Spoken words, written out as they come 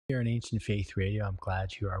here on Ancient Faith Radio. I'm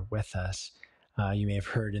glad you are with us. You may have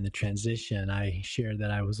heard in the transition, I shared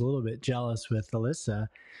that I was a little bit jealous with Alyssa,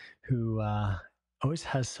 who always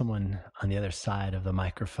has someone on the other side of the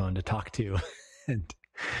microphone to talk to. And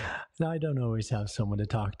I don't always have someone to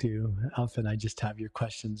talk to. Often I just have your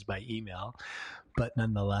questions by email. But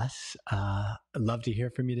nonetheless, I'd love to hear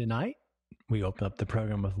from you tonight. We open up the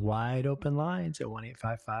program with wide open lines at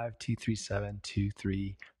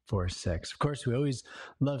 1-855-237-2346. Of course, we always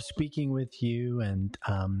love speaking with you. And,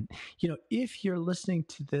 if you're listening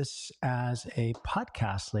to this as a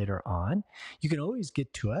podcast later on, you can always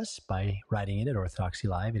get to us by writing it at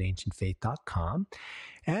orthodoxylive@ancientfaith.com.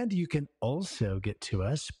 And you can also get to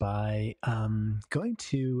us by going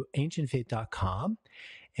to ancientfaith.com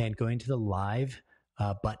and going to the live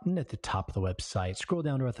button at the top of the website. Scroll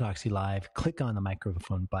down to Orthodoxy Live, click on the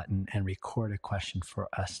microphone button, and record a question for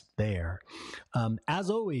us there. As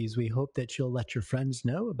always, we hope that you'll let your friends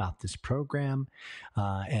know about this program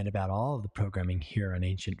and about all of the programming here on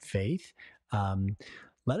Ancient Faith.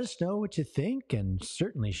 Let us know what you think, and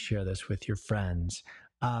certainly share this with your friends.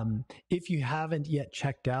 If you haven't yet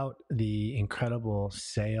checked out the incredible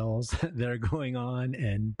sales that are going on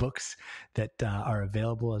and books that are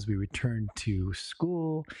available as we return to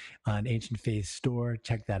school on Ancient Faith Store,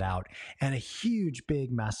 check that out. And a huge,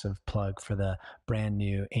 big, massive plug for the brand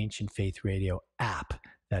new Ancient Faith Radio app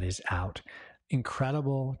that is out.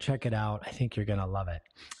 Incredible. Check it out. I think you're going to love it.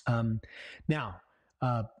 Now,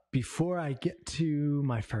 before I get to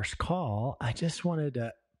my first call, I just wanted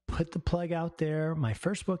to put the plug out there. My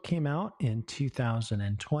first book came out in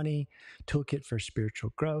 2020, Toolkit for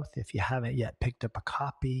Spiritual Growth. If you haven't yet picked up a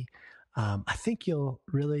copy, I think you'll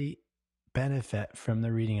really benefit from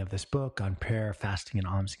the reading of this book on prayer, fasting, and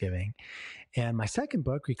almsgiving. And my second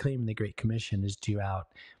book, Reclaiming the Great Commission, is due out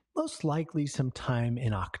most likely sometime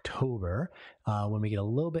in October. When we get a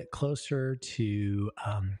little bit closer to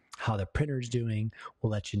how the printer's doing,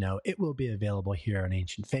 we'll let you know. It will be available here on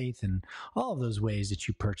Ancient Faith and all of those ways that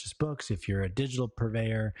you purchase books. If you're a digital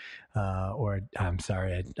purveyor, someone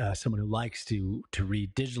who likes to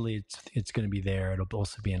read digitally, it's going to be there. It'll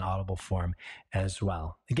also be in audible form as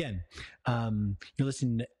well. Again, you're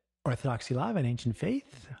listening to Orthodoxy Live on Ancient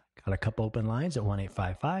Faith. Got a couple open lines at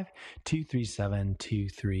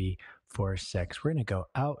 1-855-237-2346. We're going to go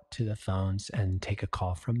out to the phones and take a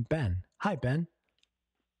call from Ben. Hi, Ben.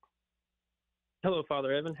 Hello,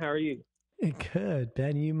 Father Evan. How are you? Good,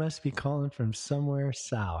 Ben. You must be calling from somewhere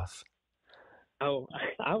south. Oh,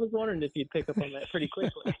 I was wondering if you'd pick up on that pretty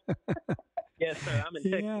quickly. Yes, sir. I'm in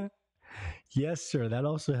Texas. Yeah. Yes, sir. That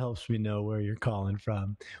also helps me know where you're calling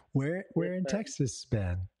from. Where in Texas,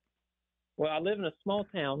 Ben? Well, I live in a small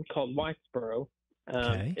town called Whitesboro.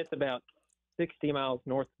 Okay. It's about 60 miles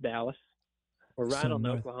north of Dallas. We're right on the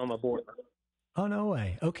Oklahoma border. Oh, no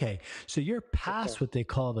way. Okay. So you're past what they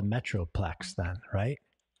call the Metroplex then, right?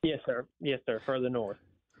 Yes, sir. Yes, sir. Further north.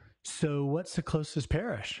 So what's the closest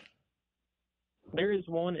parish? There is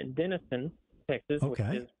one in Denison, Texas, which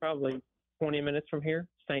is probably 20 minutes from here.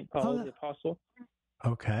 St. Paul the Apostle.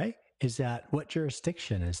 Okay. What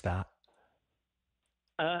jurisdiction is that?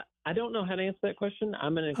 I don't know how to answer that question.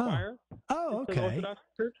 I'm an inquirer. Oh, okay. To the Orthodox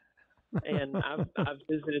Church. And I've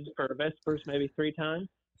visited for Vespers maybe 3 times.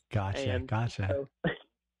 Gotcha. So,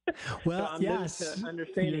 well, so I'm yes, new to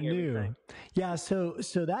understanding everything. Yeah. So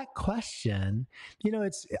that question,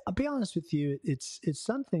 I'll be honest with you, it's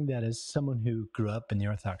something that as someone who grew up in the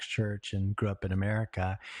Orthodox Church and grew up in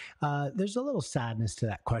America, there's a little sadness to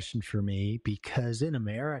that question for me, because in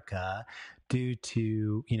America, due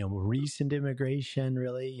to, recent immigration,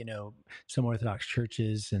 really, some Orthodox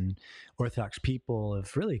churches and Orthodox people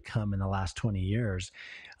have really come in the last 20 years.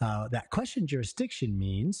 That question jurisdiction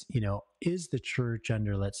means, is the church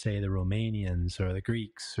under, let's say, the Romanians or the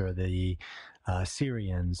Greeks or the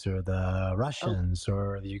Syrians or the Russians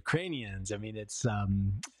or the Ukrainians? I mean, it's a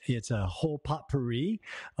whole potpourri.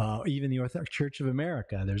 Even the Orthodox Church of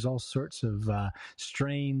America, there's all sorts of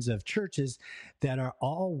strains of churches that are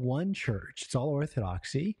all one church. It's all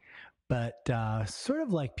Orthodoxy, but sort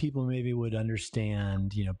of like people maybe would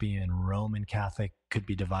understand, being Roman Catholic could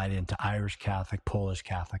be divided into Irish Catholic, Polish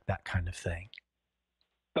Catholic, that kind of thing.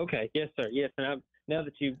 Okay. Yes, sir. Yes. And now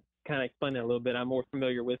that you've kind of explained that a little bit, I'm more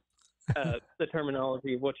familiar with the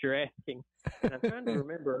terminology of what you're asking. And I'm trying to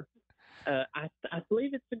remember. I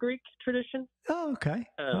believe it's the Greek tradition. Oh, okay.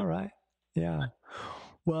 All right. Yeah.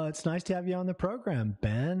 Well, it's nice to have you on the program,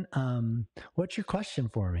 Ben. What's your question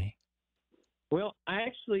for me? Well, I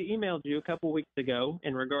actually emailed you a couple weeks ago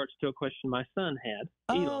in regards to a question my son had.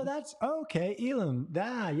 Elam. Oh, that's okay. Elam.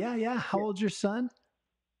 Yeah. How old's your son?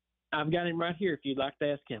 I've got him right here if you'd like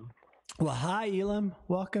to ask him. Well, hi, Elam.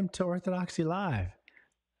 Welcome to Orthodoxy Live.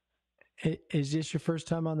 Is this your first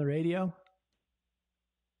time on the radio?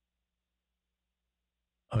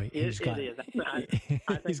 Oh, It is. I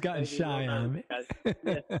he's think gotten maybe a little shy nervous on me.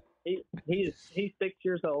 because he's 6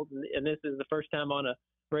 years old, and this is the first time on a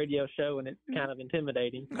radio show, and it's kind of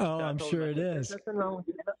intimidating. Oh, So I I'm told him, sure I it said, "There's is. nothing wrong with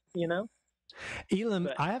that, you know." Elam,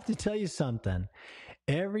 But I have to tell you something.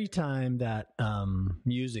 Every time that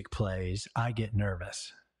music plays, I get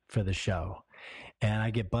nervous for the show. And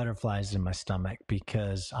I get butterflies in my stomach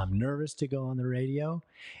because I'm nervous to go on the radio.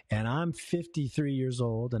 And I'm 53 years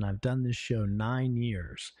old and I've done this show 9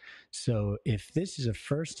 years. So if this is a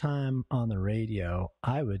first time on the radio,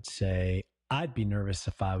 I would say I'd be nervous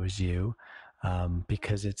if I was you,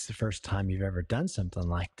 because it's the first time you've ever done something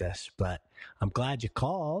like this. But I'm glad you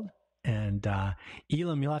called. And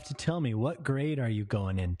Elam, you'll have to tell me, what grade are you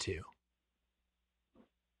going into?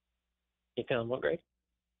 you tell him what grade?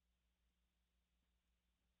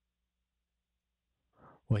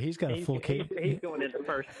 Well, he's got a full case. He's going into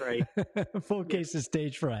first grade. Full case of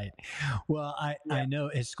stage fright. Well, I know.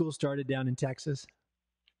 Has school started down in Texas?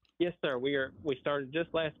 Yes, sir. We started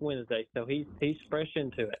just last Wednesday, so he's fresh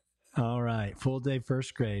into it. All right, full day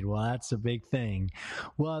first grade. Well, that's a big thing.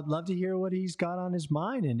 Well, I'd love to hear what he's got on his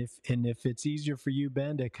mind, and if it's easier for you,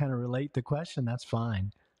 Ben, to kind of relate the question, that's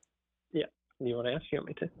fine. Yeah. You want to ask? You want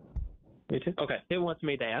me to? Me too. Okay. He wants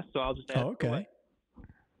me to ask, so I'll just ask. Okay. Away.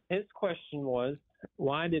 His question was,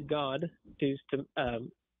 why did God choose to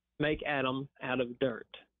make Adam out of dirt?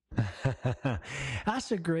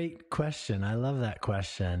 That's a great question. I love that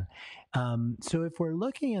question. So if we're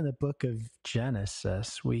looking in the book of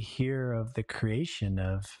Genesis, we hear of the creation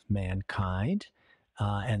of mankind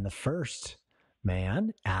and the first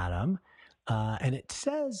man, Adam. And it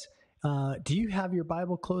says, do you have your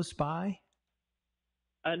Bible close by?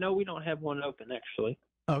 No, we don't have one open, actually.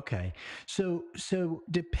 Okay. So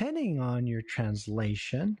depending on your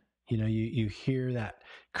translation, you hear that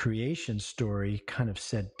creation story kind of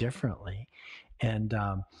said differently. And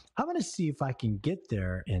I'm going to see if I can get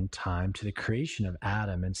there in time to the creation of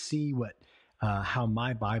Adam and see how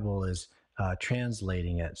my Bible is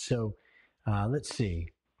translating it. So let's see.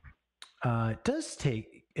 It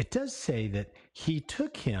does say that he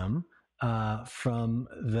took him from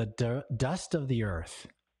the dust of the earth,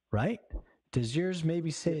 right? Does yours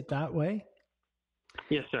maybe say it that way?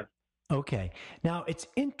 Yes, sir. Okay. Now, it's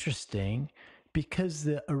interesting because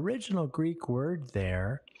the original Greek word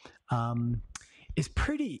there is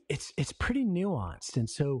pretty nuanced. And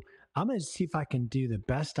so I'm going to see if I can do the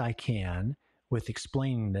best I can with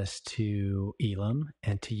explaining this to Elam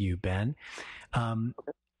and to you, Ben.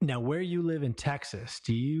 Now, where you live in Texas,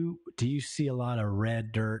 do you see a lot of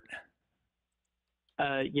red dirt?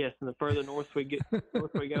 Yes, and the further north we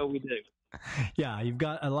go, we do. Yeah, you've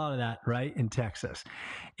got a lot of that, right, in Texas.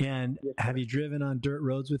 And yes, have you driven on dirt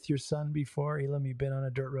roads with your son before, Elam? You've been on a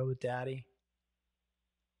dirt road with Daddy?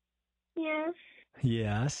 Yes.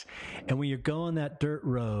 Yes. And when you're going that dirt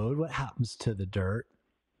road, what happens to the dirt?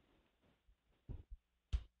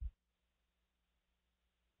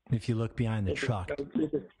 If you look behind the truck.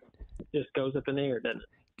 It just goes up in the air, doesn't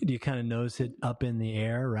it? You kind of notice it up in the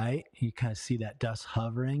air, right? You kind of see that dust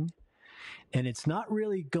hovering. And it's not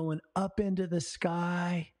really going up into the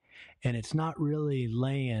sky, and it's not really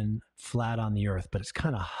laying flat on the earth, but it's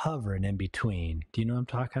kind of hovering in between. Do you know what I'm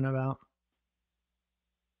talking about?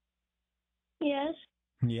 Yes.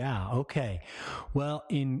 Yeah, okay. Well,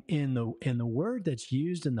 in the word that's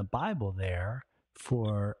used in the Bible there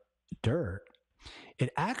for dirt,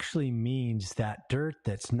 it actually means that dirt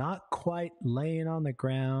that's not quite laying on the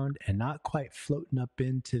ground and not quite floating up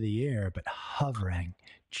into the air, but hovering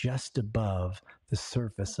just above the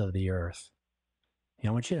surface of the earth. I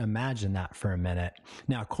want you to imagine that for a minute.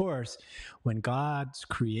 Now, of course, when God's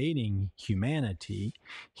creating humanity,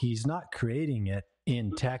 he's not creating it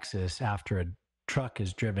in Texas after a truck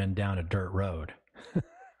is driven down a dirt road.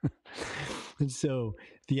 And so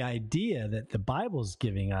the idea that the Bible's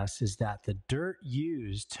giving us is that the dirt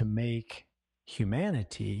used to make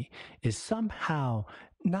humanity is somehow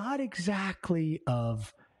not exactly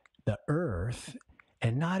of the earth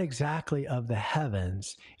and not exactly of the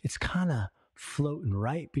heavens. It's kind of floating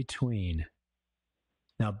right between.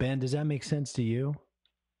 Now, Ben, does that make sense to you?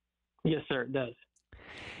 Yes, sir, it does.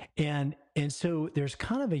 And so there's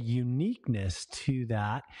kind of a uniqueness to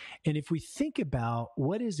that. And if we think about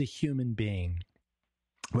what is a human being,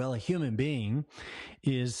 well, a human being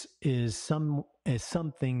is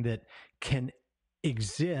something that can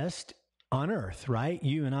exist on Earth, right?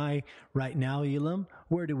 You and I right now, Elam,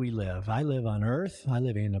 where do we live? I live on Earth. I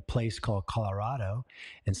live in a place called Colorado,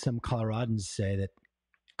 and some Coloradans say that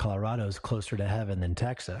Colorado is closer to heaven than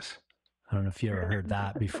Texas. I don't know if you ever heard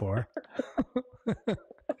that before.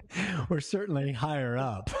 We're certainly higher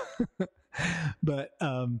up. But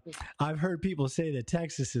I've heard people say that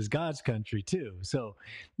Texas is God's country too. So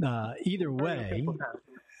either way,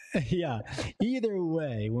 yeah, either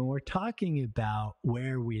way, when we're talking about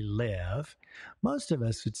where we live, most of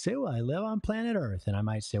us would say, well, I live on planet Earth. And I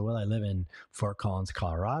might say, well, I live in Fort Collins,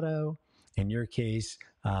 Colorado. In your case,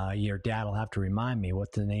 your dad will have to remind me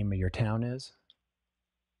what the name of your town is.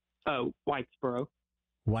 Oh, Whitesboro.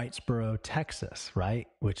 Whitesboro, Texas, right?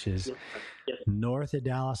 Which is Yes. north of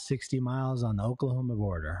Dallas, 60 miles on the Oklahoma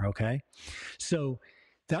border. Okay. So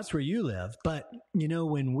that's where you live. But,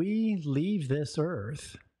 when we leave this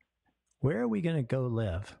earth, where are we going to go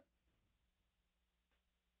live?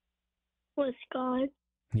 With God.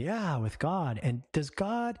 Yeah, with God. And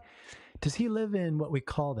does he live in what we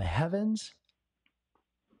call the heavens?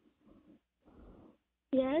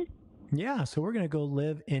 Yes. Yeah. So we're going to go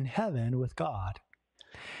live in heaven with God.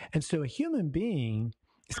 And so a human being,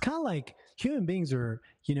 it's kind of like human beings are,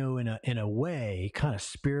 in a way, kind of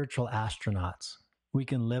spiritual astronauts. We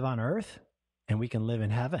can live on earth and we can live in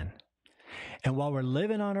heaven. And while we're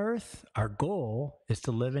living on earth, our goal is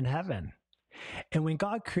to live in heaven. And when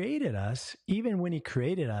God created us, even when he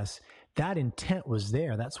created us, that intent was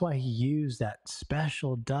there. That's why he used that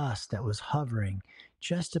special dust that was hovering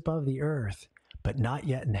just above the earth, but not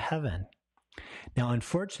yet in heaven. Now,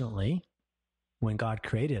 unfortunately, when God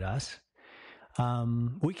created us,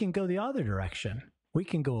 we can go the other direction. We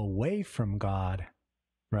can go away from God,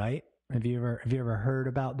 right? Have you ever heard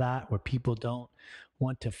about that, where people don't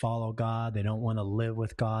want to follow God? They don't want to live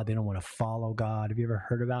with God. They don't want to follow God. Have you ever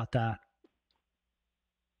heard about that?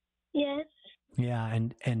 Yes. Yeah,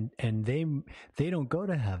 and they don't go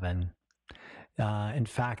to heaven. In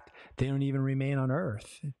fact, they don't even remain on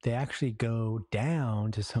earth. They actually go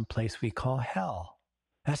down to some place we call hell.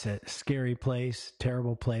 That's a scary place,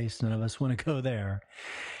 terrible place. None of us want to go there.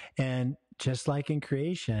 And just like in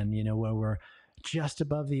creation, where we're just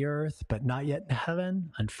above the earth, but not yet in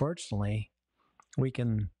heaven, unfortunately, we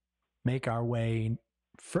can make our way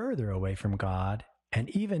further away from God, and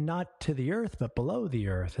even not to the earth, but below the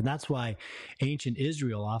earth. And that's why ancient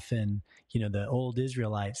Israel often, the old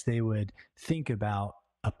Israelites, they would think about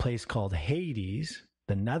a place called Hades,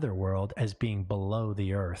 the netherworld, as being below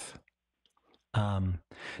the earth.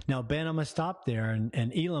 Now, Ben, I'm going to stop there,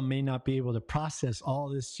 and Elam may not be able to process all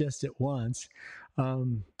this just at once.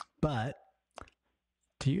 But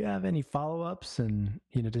do you have any follow-ups? And,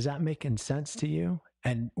 does that make sense to you?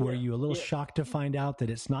 And were you a little shocked to find out that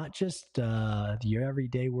it's not just your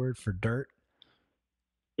everyday word for dirt?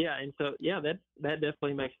 Yeah. And so, that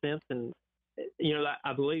definitely makes sense. And,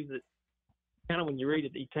 I believe that kind of when you read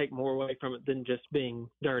it, you take more away from it than just being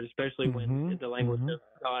dirt, especially when the language of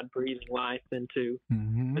God breathing life into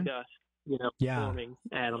the dust, forming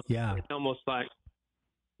Adam. Yeah. It's almost like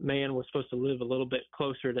man was supposed to live a little bit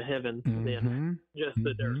closer to heaven than just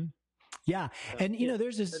the dirt. Yeah. And,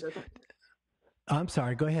 there's this, I'm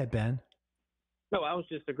sorry, go ahead, Ben. No, I was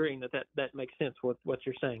just agreeing that makes sense with what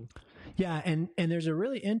you're saying. Yeah. And there's a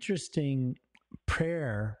really interesting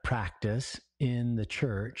prayer practice in the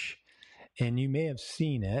church. And you may have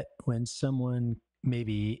seen it when someone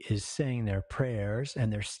maybe is saying their prayers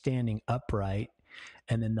and they're standing upright,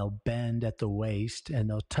 and then they'll bend at the waist and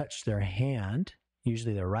they'll touch their hand,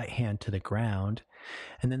 usually their right hand, to the ground.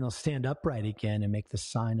 And then they'll stand upright again and make the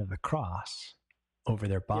sign of the cross over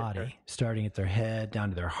their body, starting at their head, down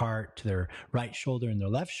to their heart, to their right shoulder and their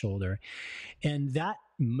left shoulder. And that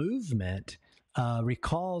movement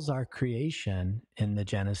recalls our creation in the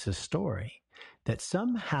Genesis story. That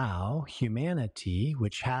somehow humanity,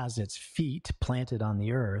 which has its feet planted on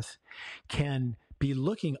the earth, can be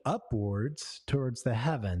looking upwards towards the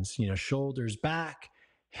heavens, shoulders back,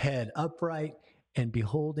 head upright, and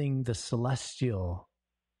beholding the celestial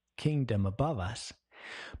kingdom above us.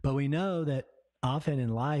 But we know that often in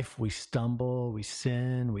life we stumble, we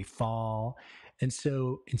sin, we fall. And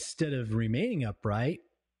so instead of remaining upright,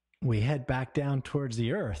 we head back down towards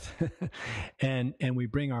the earth and we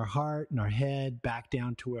bring our heart and our head back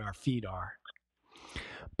down to where our feet are.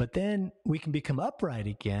 But then we can become upright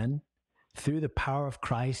again through the power of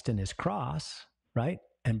Christ and his cross, right?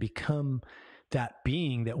 And become that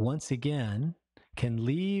being that once again can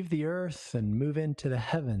leave the earth and move into the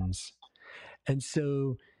heavens. And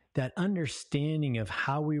so that understanding of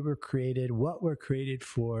how we were created, what we're created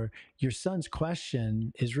for, your son's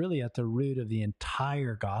question is really at the root of the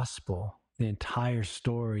entire gospel, the entire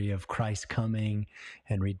story of Christ coming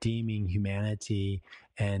and redeeming humanity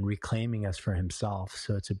and reclaiming us for himself.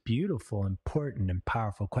 So it's a beautiful, important, and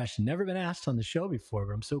powerful question. Never been asked on the show before,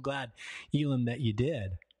 but I'm so glad, Elam, that you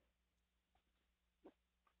did.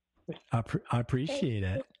 I appreciate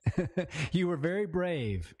it. You were very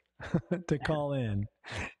brave to call in.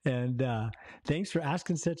 And thanks for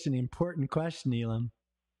asking such an important question, Elam.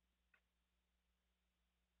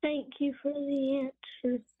 Thank you for the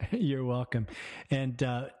answer. You're welcome. And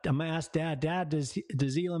I'm going to ask Dad. Dad, does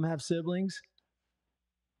Elam have siblings?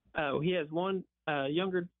 He has one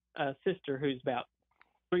younger sister who's about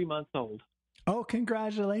 3 months old. Oh,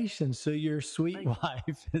 congratulations. So your sweet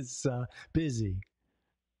wife is busy.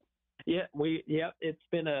 Yeah, it's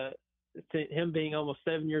been him being almost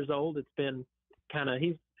 7 years old. It's been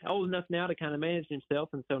he's old enough now to kind of manage himself,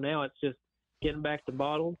 and so now it's just getting back to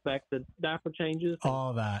bottles, back to diaper changes.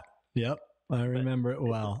 All that. Yep, I remember it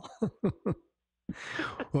well.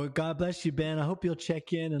 Well, God bless you, Ben. I hope you'll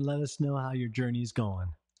check in and let us know how your journey's going.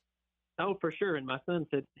 Oh, for sure. And my son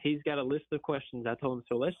said he's got a list of questions. I told him,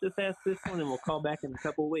 so let's just ask this one, and we'll call back in a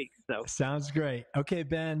couple of weeks. So sounds great. Okay,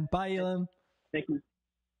 Ben. Bye, Elam. Thank you.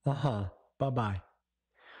 Bye-bye.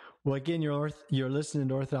 Well, again, you're listening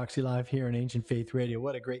to Orthodoxy Live here on Ancient Faith Radio.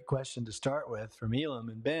 What a great question to start with from Elam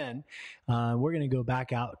and Ben. We're going to go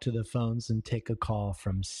back out to the phones and take a call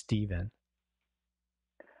from Stephen.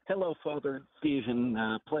 Hello, Father Stephen.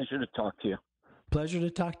 Pleasure to talk to you. Pleasure to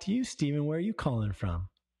talk to you, Stephen. Where are you calling from?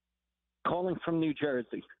 Calling from New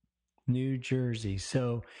Jersey. New Jersey.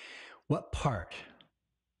 So what part?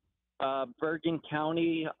 Bergen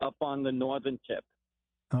County, up on the northern tip.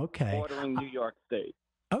 Okay. Bordering New York State.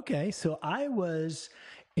 Okay. So I was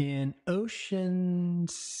in Ocean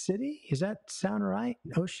City. Does that sound right?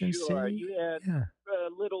 Ocean City? Yeah. A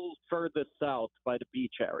little further south by the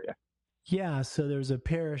beach area. Yeah. So there's a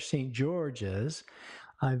parish, St. George's.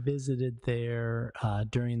 I visited there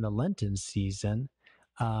during the Lenten season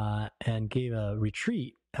and gave a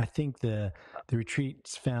retreat. I think the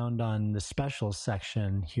retreat's found on the special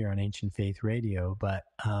section here on Ancient Faith Radio. But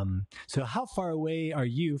so how far away are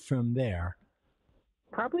you from there?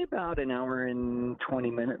 Probably about an hour and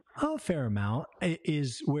 20 minutes. Oh, a fair amount.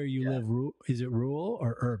 Is where you live, is it rural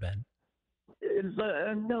or urban?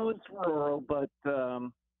 No, it's rural, but,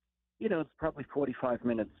 it's probably 45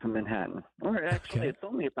 minutes to Manhattan. Or actually, It's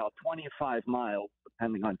only about 25 miles,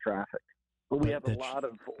 depending on traffic. But we have a lot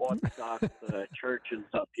of Orthodox churches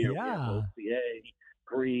up here. Yeah. We have OCA,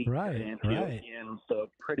 Greek, Antiochian, so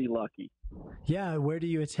pretty lucky. Yeah, where do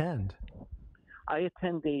you attend? I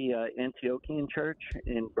attend the Antiochian church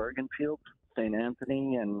in Bergenfield, St.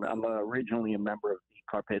 Anthony, and I'm originally a member of the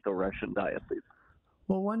Carpatho-Russian Diocese.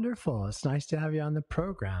 Well, wonderful. It's nice to have you on the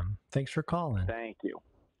program. Thanks for calling. Thank you.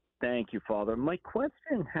 Thank you, Father. My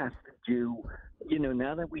question has to do,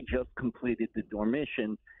 now that we just completed the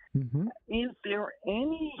Dormition, is there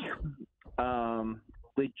any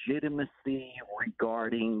legitimacy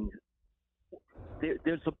regarding,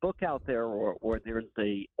 there's a book out there or there's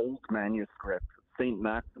a old manuscript, St.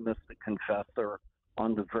 Maximus the Confessor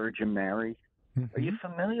on the Virgin Mary. Are you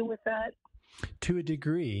familiar with that? To a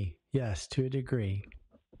degree, yes, to a degree.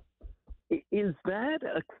 Is that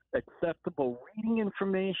acceptable reading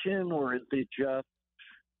information, or is it just,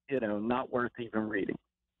 not worth even reading?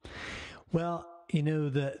 Well,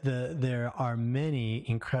 there are many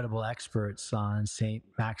incredible experts on St.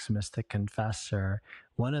 Maximus the Confessor.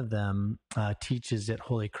 One of them teaches at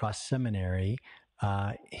Holy Cross Seminary.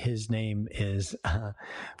 His name is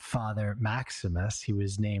Father Maximus. He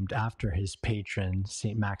was named after his patron,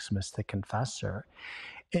 St. Maximus the Confessor.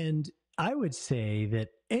 And I would say that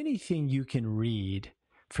anything you can read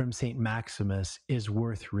from St. Maximus is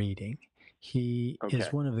worth reading. He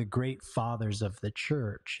is one of the great fathers of the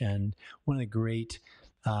church and one of the great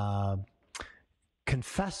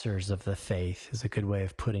confessors of the faith is a good way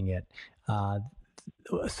of putting it.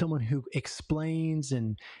 Someone who explains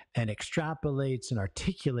and extrapolates and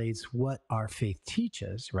articulates what our faith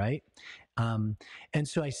teaches, right? And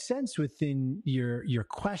so I sense within your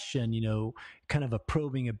question, kind of a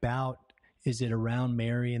probing about, is it around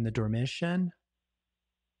Mary and the Dormition?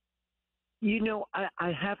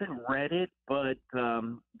 I haven't read it, but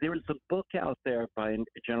there's a book out there by a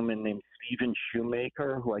gentleman named Stephen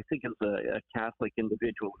Shoemaker, who I think is a Catholic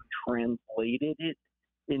individual who translated it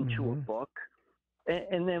into a book.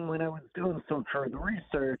 And then when I was doing some further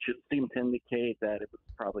research, it seemed to indicate that it was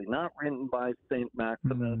probably not written by St.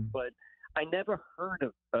 Maximus, but I never heard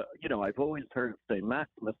of, I've always heard of St.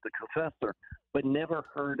 Maximus the Confessor, but never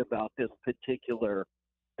heard about this particular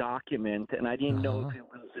document, and I didn't know if it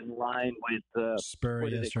was in line with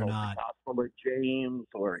spurious or not, the Gospel of James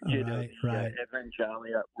or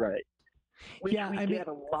Evangelia, right? which we get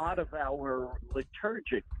a lot of our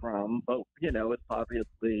liturgic from, but, it's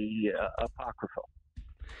obviously apocryphal.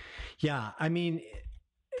 Yeah, I mean,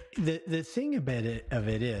 the thing about it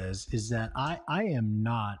is that I am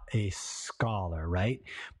not a scholar, right?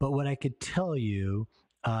 But what I could tell you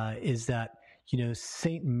is that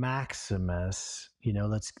Saint Maximus,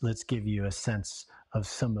 let's give you a sense of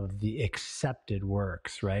some of the accepted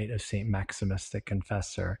works, right, of Saint Maximus the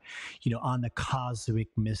Confessor, on the cosmic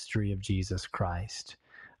mystery of Jesus Christ.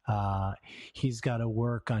 He's got a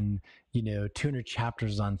work on 200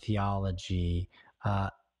 chapters on theology.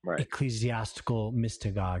 Right. Ecclesiastical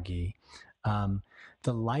mystagogy, the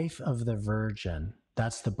Life of the Virgin.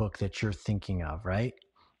 That's the book that you're thinking of, right?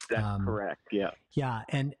 That's correct. Yeah. Yeah,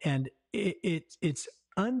 and it's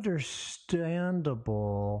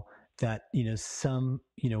understandable that some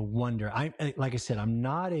wonder. Like I said, I'm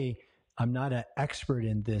not an expert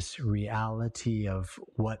in this reality of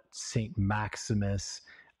what Saint Maximus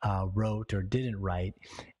wrote or didn't write,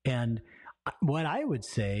 and what I would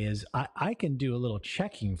say is I can do a little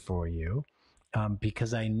checking for you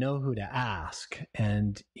because I know who to ask.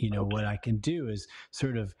 And, what I can do is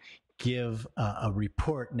sort of give a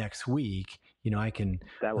report next week. I can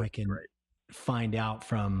find out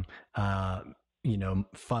from,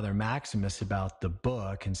 Father Maximus about the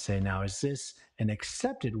book and say, now, is this an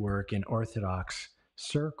accepted work in Orthodox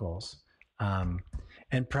circles?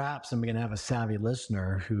 And perhaps I'm going to have a savvy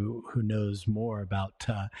listener who knows more about.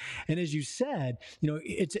 And as you said,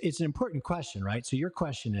 it's an important question, right? So your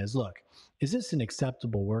question is, look, is this an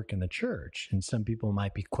acceptable work in the church? And some people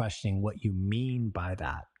might be questioning what you mean by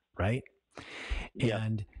that, right? Yep.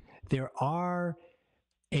 And there are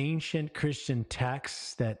ancient Christian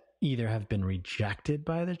texts that either have been rejected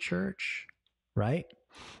by the church, right?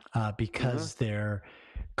 Because their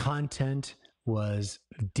content was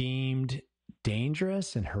deemed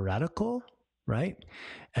dangerous and heretical, right?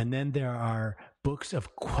 And then there are books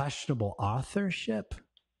of questionable authorship,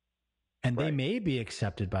 and they may be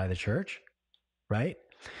accepted by the church, right?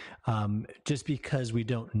 Just because we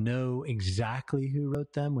don't know exactly who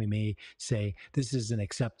wrote them, we may say this is an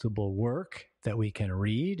acceptable work that we can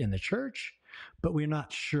read in the church, but we're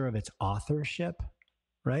not sure of its authorship,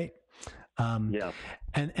 right?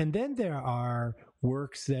 And then there are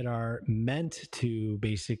works that are meant to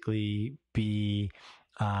basically be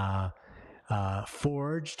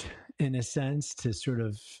forged in a sense to sort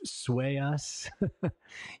of sway us.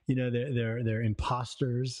 They're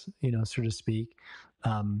imposters, so to speak.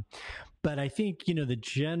 But I think, the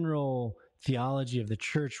general theology of the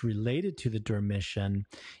church related to the Dormition,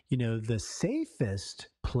 the safest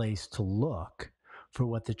place to look for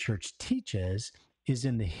what the church teaches is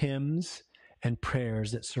in the hymns and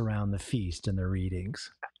prayers that surround the feast and the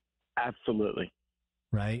readings. Absolutely.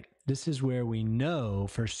 Right? This is where we know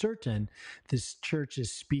for certain this church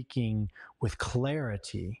is speaking with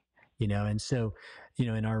clarity, and so,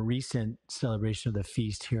 in our recent celebration of the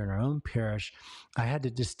feast here in our own parish, I had to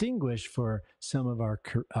distinguish for some of our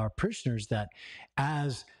parishioners that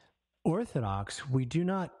as Orthodox, we do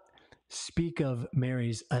not speak of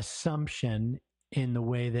Mary's assumption in the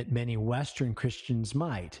way that many Western Christians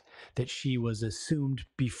might, that she was assumed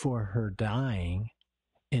before her dying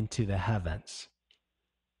into the heavens.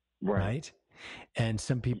 Right? And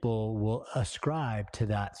some people will ascribe to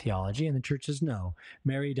that theology, and the church says, no,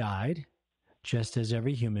 Mary died just as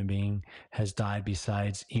every human being has died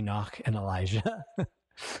besides Enoch and Elijah,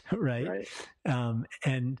 right?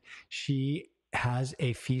 And she has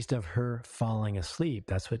a feast of her falling asleep.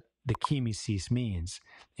 That's what the chimesis means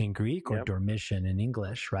in Greek, or Dormition in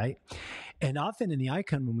English, right? And often in the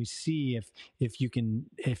icon, when we see if you can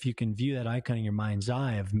view that icon in your mind's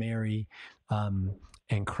eye of Mary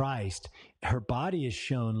and Christ, her body is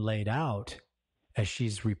shown laid out as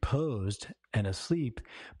she's reposed and asleep,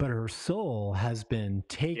 but her soul has been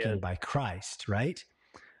taken by Christ, right?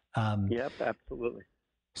 Absolutely.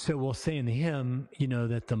 So we'll say in the hymn,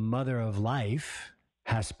 that the mother of life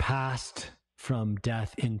has passed from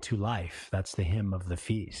death into life. That's the hymn of the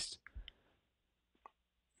feast.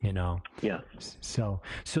 Yeah. So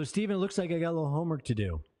Stephen, it looks like I got a little homework to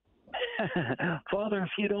do. Father,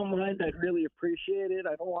 if you don't mind, I'd really appreciate it.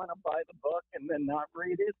 I don't want to buy the book and then not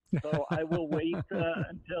read it, so I will wait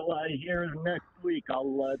until I hear next week.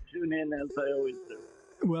 I'll tune in as I always do.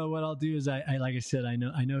 Well, what I'll do is, I like I said, I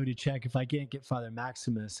know who to check. If I can't get Father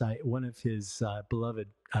Maximus, one of his beloved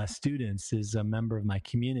students is a member of my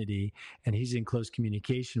community, and he's in close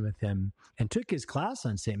communication with him and took his class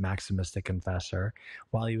on St. Maximus the Confessor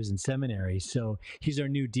while he was in seminary. So he's our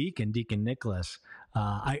new deacon, Deacon Nicholas.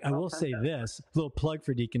 I will say this, a little plug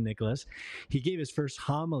for Deacon Nicholas. He gave his first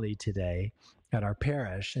homily today at our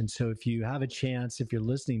parish. And so if you have a chance, if you're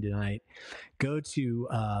listening tonight, go to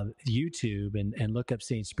YouTube and look up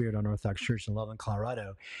St. Spirit on Orthodox Church in Loveland,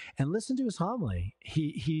 Colorado, and listen to his homily.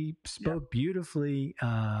 He spoke beautifully.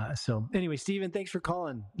 So anyway, Stephen, thanks for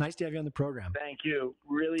calling. Nice to have you on the program. Thank you.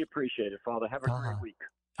 Really appreciate it, Father. Have a great week.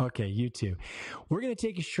 Okay, you too. We're going to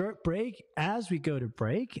take a short break. As we go to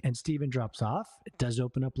break and Stephen drops off, it does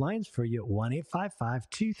open up lines for you at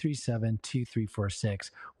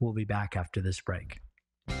 1-855-237-2346. We'll be back after this break.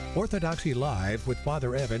 Orthodoxy Live with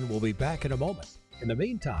Father Evan will be back in a moment. In the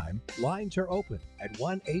meantime, lines are open at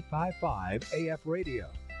 1-855-AF-RADIO.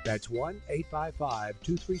 That's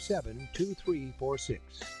 1-855-237-2346.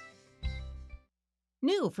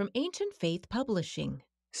 New from Ancient Faith Publishing.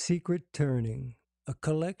 Secret Turning, a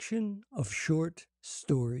collection of short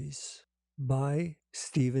stories by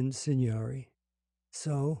Stephen Signori.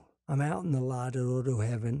 So I'm out in the lot at Auto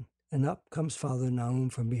Heaven, and up comes Father Nahum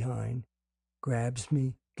from behind, grabs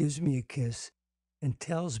me, gives me a kiss, and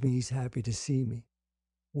tells me he's happy to see me.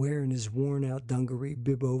 Wearing his worn-out dungaree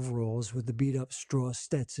bib overalls with the beat-up straw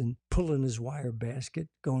Stetson, pulling his wire basket,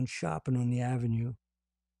 going shopping on the avenue.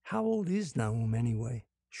 How old is Nahum anyway?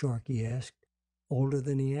 Sharky asked. Older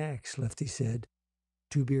than he acts, Lefty said.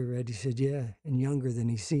 To be ready, said, yeah, and younger than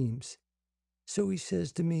he seems. So he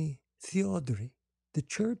says to me, Theodore, the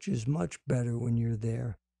church is much better when you're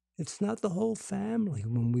there. It's not the whole family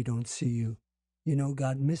when we don't see you. You know,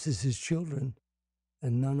 God misses his children,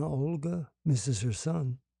 and Nana Olga misses her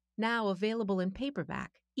son. Now available in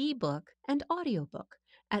paperback, ebook, and audiobook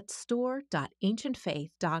at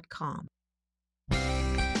store.ancientfaith.com.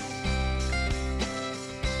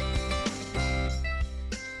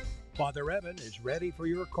 Father Evan is ready for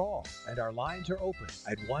your call, and our lines are open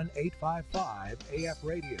at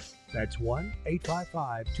 1-855-AF-RADIO. That's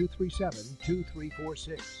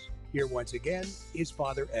 1-855-237-2346. Here once again is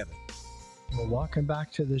Father Evan. Well, welcome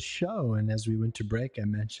back to the show. And as we went to break, I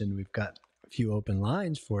mentioned we've got a few open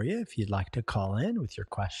lines for you if you'd like to call in with your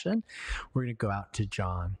question. We're going to go out to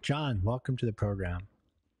John. John, welcome to the program.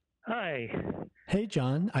 Hi. Hey,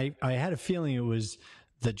 John. I had a feeling it was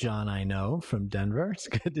the John I know from Denver. It's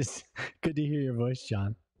good to hear your voice,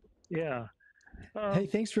 John. Yeah. Hey,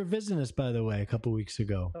 thanks for visiting us, by the way, a couple weeks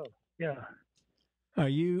ago. Oh, yeah. Are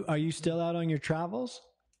you still out on your travels?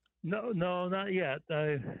 No, not yet.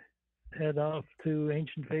 I head off to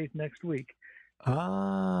Ancient Faith next week.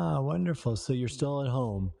 Ah, wonderful. So you're still at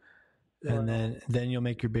home, and then you'll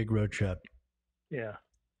make your big road trip. Yeah.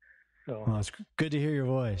 So. Well, it's good to hear your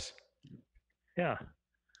voice. Yeah.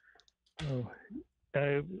 So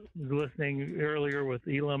I was listening earlier with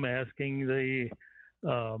Elam asking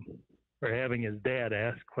or having his dad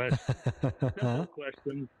ask questions,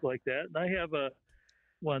 questions like that. And I have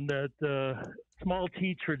one that small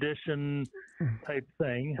T tradition type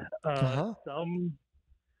thing.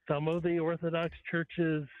 Some of the Orthodox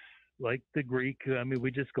churches, like the Greek, I mean, we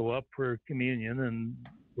just go up for communion and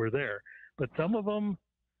we're there. But some of them,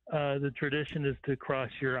 the tradition is to cross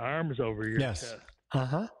your arms over your chest.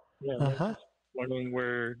 Wondering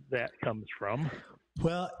where that comes from.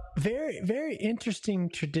 Well, very, very interesting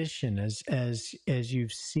tradition as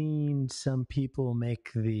you've seen some people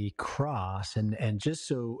make the cross. And just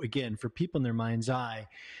so, again, for people in their mind's eye,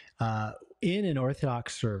 in an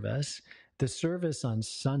Orthodox service, the service on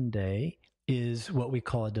Sunday is what we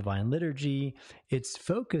call a divine liturgy. It's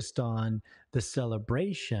focused on the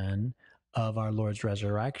celebration of our Lord's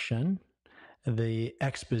resurrection, the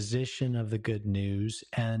exposition of the good news,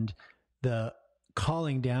 and the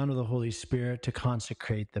calling down of the Holy Spirit to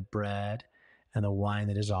consecrate the bread and the wine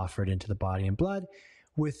that is offered into the body and blood,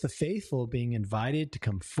 with the faithful being invited to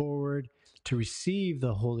come forward to receive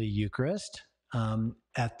the Holy Eucharist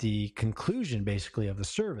at the conclusion, basically, of the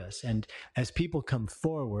service. And as people come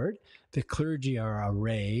forward, the clergy are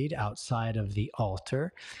arrayed outside of the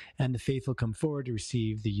altar, and the faithful come forward to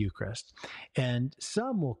receive the Eucharist. And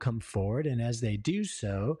some will come forward, and as they do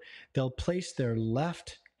so, they'll place their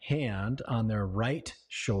left hand on their right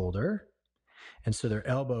shoulder, and so their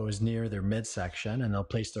elbow is near their midsection, and they'll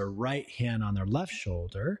place their right hand on their left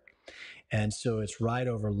shoulder, and so it's right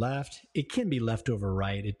over left. It can be left over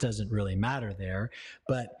right. It doesn't really matter there,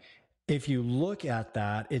 but if you look at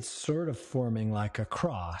that, it's sort of forming like a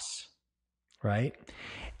cross, right?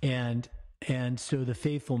 And so the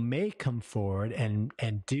faithful may come forward and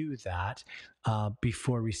do that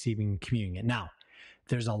before receiving communion. Now,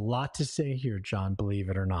 there's a lot to say here, John, believe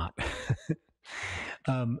it or not.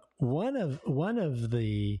 One of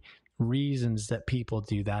the reasons that people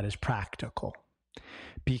do that is practical,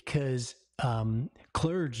 because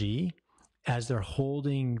clergy as they're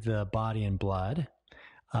holding the body and blood,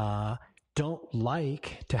 don't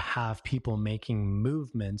like to have people making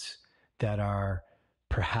movements that are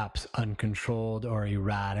perhaps uncontrolled or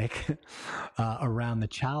erratic around the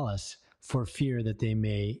chalice for fear that they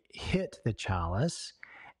may hit the chalice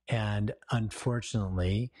and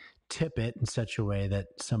unfortunately tip it in such a way that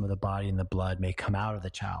some of the body and the blood may come out of the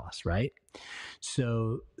chalice, right?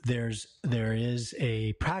 So there is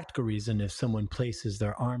a practical reason if someone places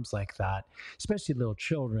their arms like that, especially little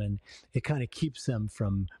children, it kind of keeps them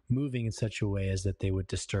from moving in such a way as that they would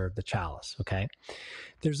disturb the chalice, okay?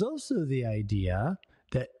 There's also the idea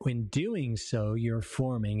that when doing so, you're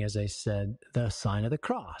forming, as I said, the sign of the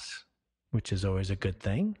cross, which is always a good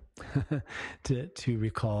thing to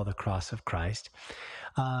recall the cross of Christ.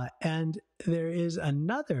 And there is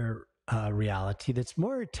another reality that's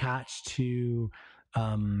more attached to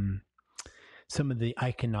some of the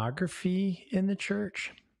iconography in the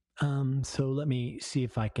church. So let me see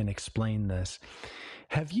if I can explain this.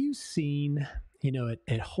 Have you seen,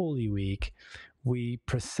 at Holy Week, we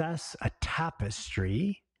process a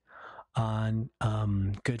tapestry on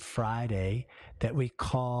Good Friday that we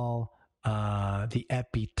call the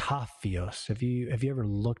epitaphios. Have you ever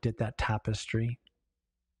looked at that tapestry?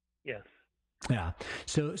 Yes. Yeah.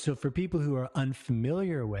 So for people who are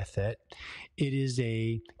unfamiliar with it,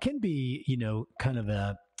 it can be, kind of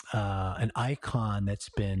an icon that's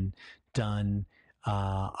been done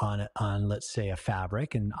on let's say a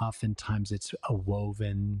fabric, and oftentimes it's a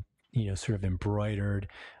woven, sort of embroidered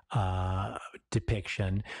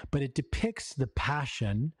depiction, but it depicts the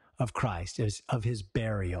passion of Christ, of his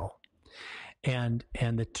burial. And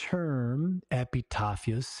the term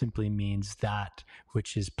epitaphios simply means that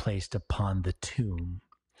which is placed upon the tomb.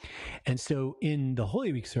 And so in the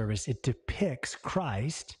Holy Week service, it depicts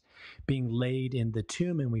Christ being laid in the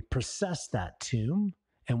tomb, and we process that tomb,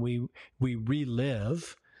 and we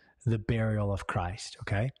relive the burial of Christ,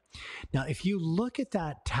 okay? Now, if you look at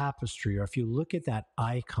that tapestry, or if you look at that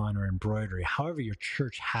icon or embroidery, however your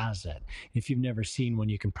church has it, if you've never seen one,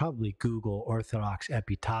 you can probably Google Orthodox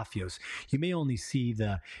epitaphios. You may only see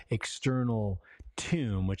the external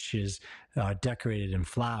tomb, which is decorated in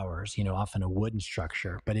flowers, often a wooden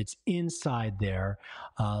structure, but it's inside there,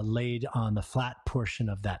 laid on the flat portion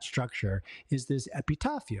of that structure, is this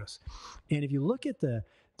epitaphios. And if you look at the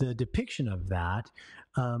depiction of that,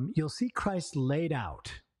 you'll see Christ laid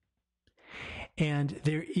out. And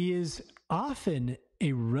there is often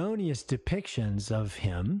erroneous depictions of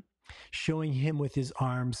him, showing him with his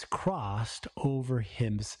arms crossed over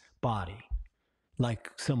his body, like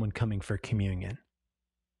someone coming for communion.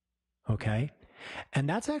 Okay? And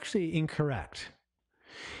that's actually incorrect.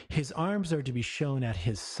 His arms are to be shown at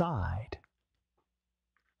his side.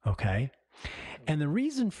 Okay? And the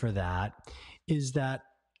reason for that is that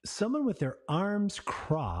someone with their arms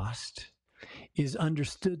crossed is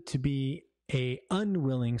understood to be an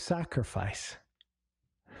unwilling sacrifice.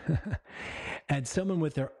 And someone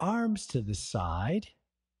with their arms to the side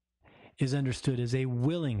is understood as a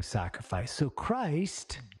willing sacrifice. So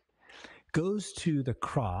Christ goes to the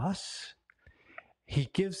cross, he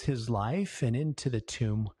gives his life and into the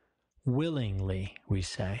tomb willingly, we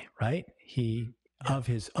say, right? Of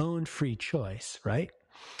his own free choice, right?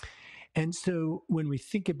 And so when we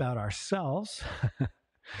think about ourselves,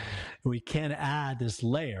 we can add this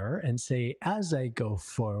layer and say, as I go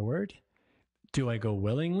forward, do I go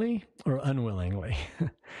willingly or unwillingly?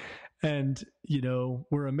 And,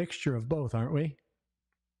 we're a mixture of both, aren't we?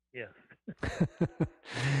 Yes.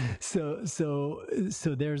 So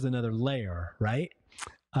there's another layer, right?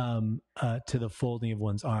 To the folding of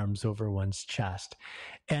one's arms over one's chest.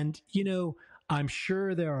 And, I'm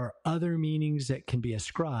sure there are other meanings that can be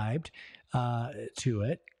ascribed to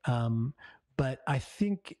it. But I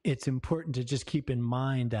think it's important to just keep in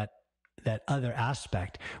mind that other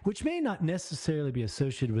aspect, which may not necessarily be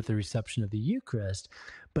associated with the reception of the Eucharist,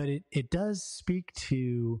 but it does speak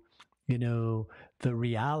to, the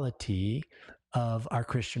reality of our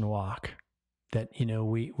Christian walk, that,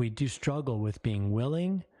 we do struggle with being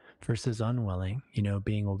willing versus unwilling,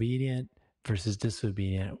 being obedient versus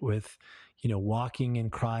disobedient, with, walking in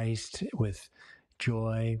Christ with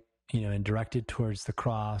joy, and directed towards the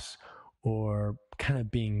cross, or kind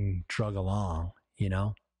of being drug along,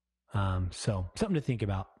 so something to think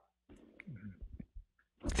about.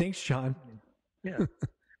 Thanks, John. Yeah.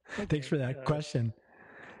 Okay. Thanks for that question.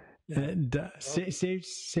 Yeah. And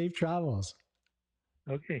safe travels.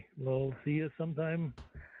 Okay. We'll see you sometime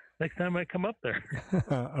next time I come up there.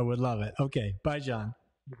 I would love it. Okay. Bye, John.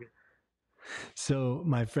 Okay. So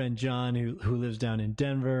my friend John, who lives down in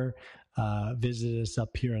Denver, visited us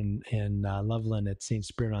up here in Loveland at St.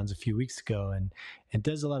 Spiridon's a few weeks ago, and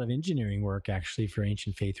does a lot of engineering work actually for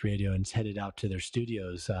Ancient Faith Radio, and is headed out to their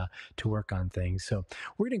studios to work on things. So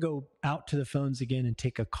we're going to go out to the phones again and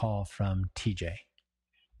take a call from TJ.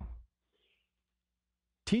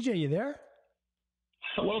 TJ, you there?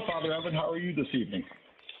 Hello, Father Evan. How are you this evening?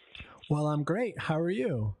 Well, I'm great. How are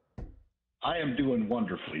you? I am doing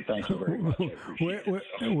wonderfully. Thank you very much.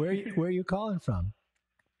 Where are you calling from?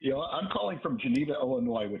 I'm calling from Geneva,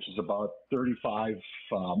 Illinois, which is about 35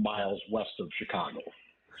 miles west of Chicago.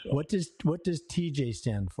 So, What does TJ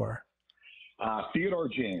stand for? Theodore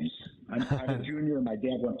James. I'm a junior, and my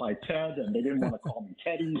dad went by Ted, and they didn't want to call me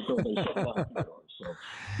Teddy, so they said Theodore. So,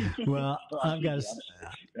 well, I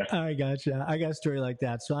gotcha. I got a story like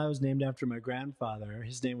that. So I was named after my grandfather.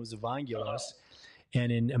 His name was Evangelos,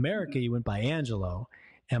 and in America he went by Angelo.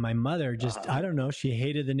 And my mother just, I don't know, she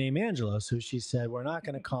hated the name Angelo, so she said, "We're not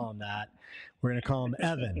going to call him that. We're going to call him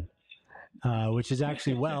Evan," which is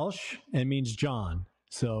actually Welsh and means John.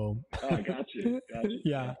 So, gotcha.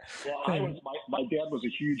 Yeah. Well, my dad was a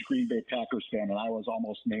huge Green Bay Packers fan, and I was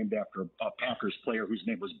almost named after a Packers player whose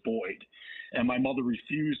name was Boyd, and my mother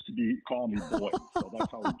refused to call me Boyd, so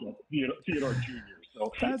that's how we get Theodore Jr.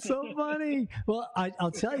 So that's so funny. Well,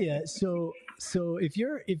 I'll tell you. So if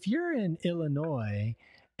you're in Illinois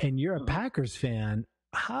and you're a Packers fan,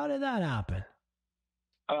 how did that happen?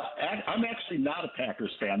 I'm actually not a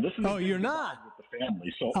Packers fan. This is you're not with the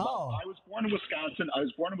family. So I was born in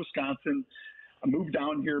Wisconsin. I moved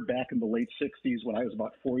down here back in the late '60s when I was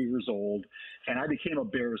about 4 years old, and I became a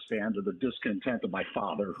Bears fan to the discontent of my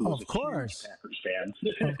father, who was a huge Packers fan.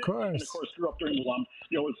 Of course, and of course, grew up during the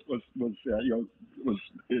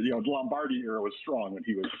Lombardi era was strong when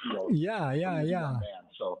he was yeah. Man.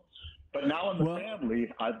 So. But now in the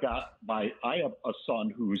family, I have a son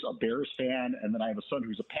who's a Bears fan, and then I have a son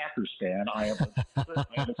who's a Packers fan. I have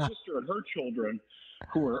a sister and her children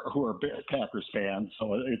who are Packers fans.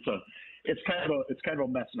 So it's kind of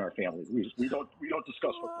a mess in our family. We don't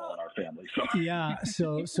discuss football in our family. So. Yeah.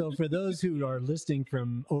 So for those who are listening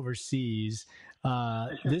from overseas,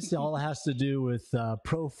 this all has to do with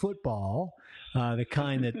pro football, the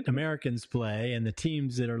kind that Americans play, and the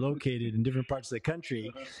teams that are located in different parts of the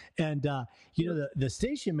country. And the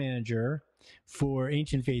station manager for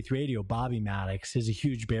Ancient Faith Radio, Bobby Maddox, is a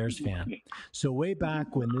huge Bears fan. So way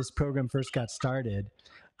back when this program first got started,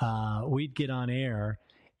 we'd get on air,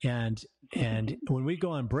 and when we go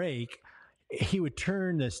on break, he would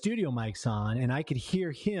turn the studio mics on, and I could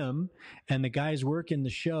hear him and the guys working the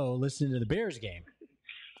show listening to the Bears game.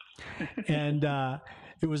 And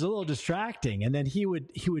it was a little distracting. And then he would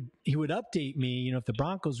update me, if the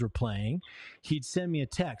Broncos were playing, he'd send me a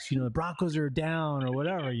text, the Broncos are down or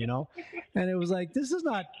whatever, and it was like, this is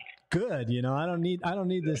not good. I don't need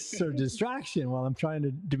this sort of distraction while I'm trying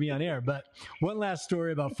to be on air. But one last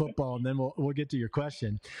story about football, and then we'll get to your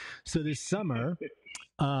question. So this summer,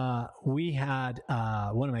 we had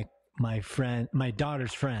one of my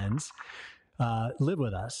daughter's friends live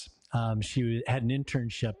with us. She had an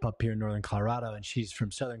internship up here in northern Colorado, and she's from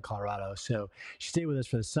southern Colorado. So she stayed with us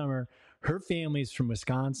for the summer. Her family's from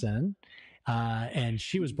Wisconsin, and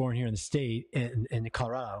she was born here in the state in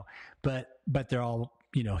Colorado. But they're all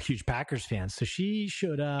huge Packers fans. So she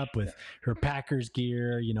showed up with her Packers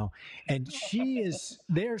gear, and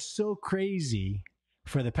they're so crazy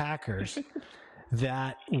for the Packers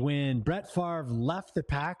that when Brett Favre left the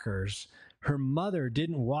Packers, her mother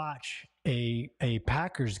didn't watch a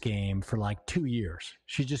Packers game for like 2 years.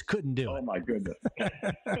 She just couldn't do it. Oh my goodness.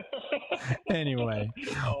 Anyway,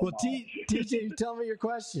 TJ, tell me your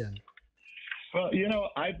question. Well,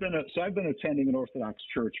 I've been attending an Orthodox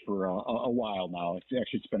church for a while now.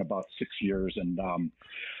 It's been about 6 years, and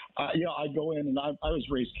I go in, and I was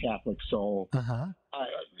raised Catholic, so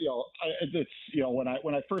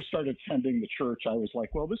when I first started attending the church, I was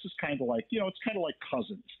like, well, this is kind of like it's kind of like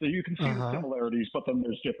cousins. You can see the similarities, but then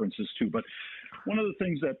there's differences too. But one of the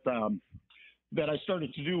things that I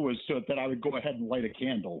started to do was that I would go ahead and light a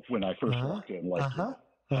candle when I first walked in,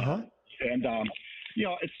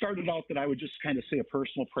 it started out that I would just kind of say a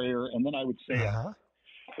personal prayer, and then I would say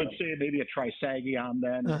maybe a trisagion,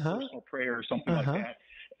 then a personal prayer or something like that.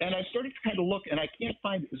 And I started to kind of look, and I can't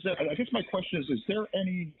find. I guess my question is there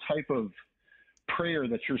any type of prayer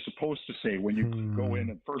that you're supposed to say when you go in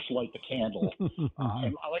and first light the candle?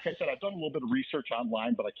 And like I said, I've done a little bit of research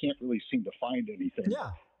online, but I can't really seem to find anything.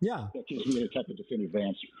 Yeah. That gives me a type of definitive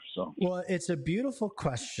answer. So, well, it's a beautiful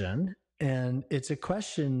question, and it's a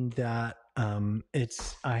question that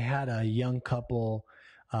I had a young couple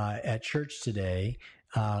at church today.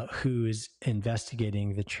 who is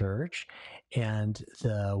investigating the church. And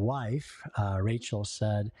the wife, Rachel,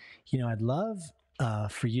 said, I'd love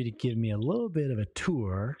for you to give me a little bit of a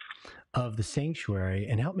tour of the sanctuary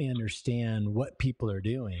and help me understand what people are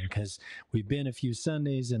doing, because we've been a few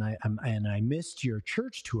Sundays and I missed your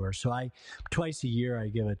church tour. So twice a year I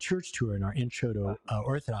give a church tour in our Intro to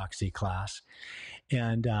Orthodoxy class.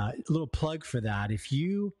 And a little plug for that: if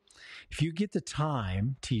you get the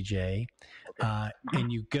time, TJ,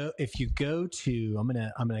 and if you go to, I'm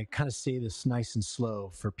gonna kind of say this nice and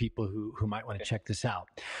slow for people who might want to check this out.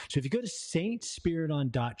 So if you go to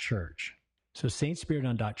saintspiriton.church, so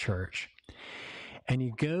saintspiriton.church, and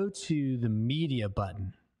you go to the media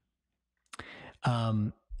button,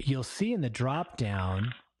 you'll see in the drop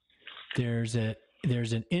down there's an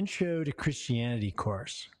Intro to Christianity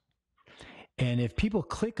course, and if people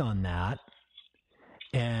click on that,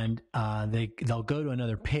 and they'll go to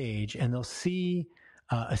another page and they'll see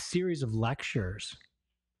a series of lectures,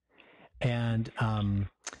 and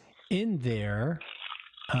in there,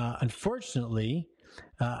 unfortunately,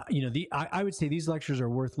 I would say these lectures are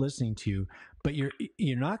worth listening to, but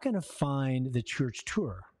you're not going to find the church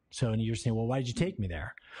tour. So, and you're saying, well, why did you take me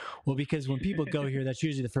there? Well, because when people go here, that's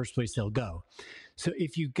usually the first place they'll go. So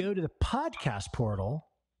if you go to the podcast portal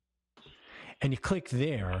and you click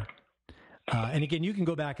there, and again, you can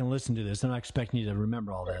go back and listen to this. I'm not expecting you to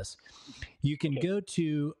remember all this. You can go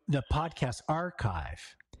to the podcast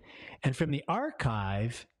archive. And from the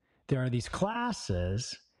archive, there are these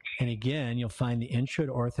classes. And again, you'll find the Intro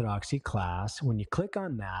to Orthodoxy class. When you click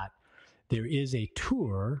on that, there is a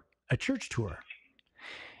tour, a church tour.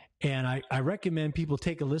 And I recommend people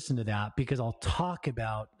take a listen to that, because I'll talk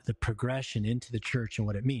about the progression into the church and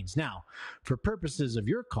what it means. Now, for purposes of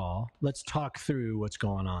your call, let's talk through what's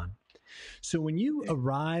going on. So when you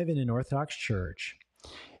arrive in an Orthodox church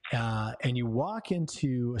and you walk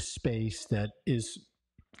into a space that is,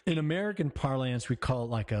 in American parlance, we call it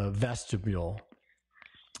like a vestibule.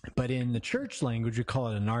 But in the church language, we call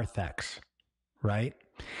it a narthex, right?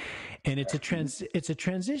 And it's a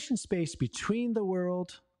transition space between the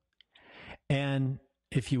world and,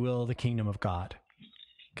 if you will, the kingdom of God,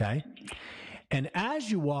 okay? And as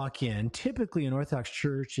you walk in, typically an Orthodox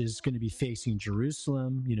church is going to be facing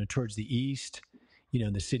Jerusalem, towards the east,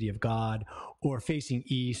 the city of God, or facing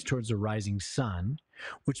east towards the rising sun,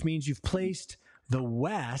 which means you've placed the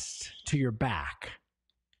west to your back.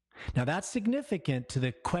 Now, that's significant to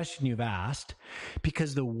the question you've asked,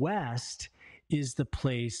 because the west is the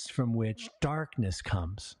place from which darkness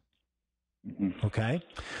comes. Okay?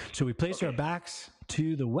 So we place our backs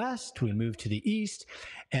to the west, we move to the east,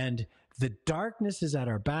 and the darkness is at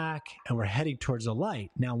our back, and we're heading towards the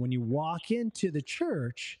light. Now, when you walk into the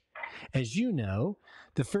church, as you know,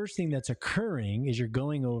 the first thing that's occurring is you're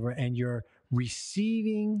going over and you're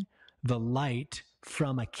receiving the light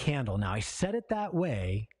from a candle. Now, I said it that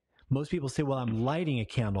way. Most people say, well, I'm lighting a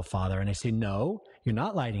candle, Father. And I say, no, you're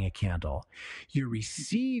not lighting a candle. You're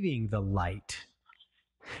receiving the light.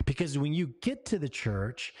 Because when you get to the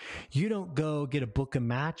church, you don't go get a book of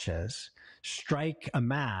matches, strike a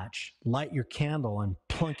match, light your candle, and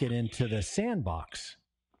plunk it into the sandbox.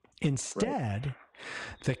 Instead,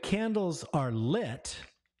 the candles are lit.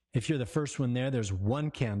 If you're the first one there, there's one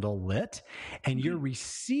candle lit, and you're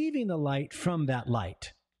receiving the light from that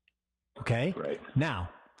light. Okay? Right. Now,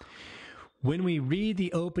 when we read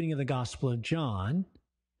the opening of the Gospel of John,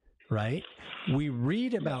 right, we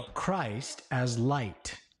read about Christ as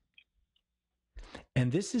light.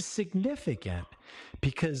 And this is significant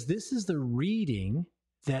because this is the reading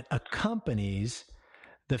that accompanies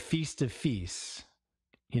the Feast of Feasts,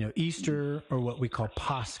 Easter, or what we call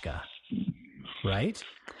Pascha, right?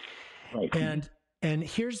 Right. And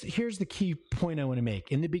here's the key point I want to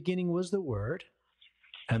make. In the beginning was the Word,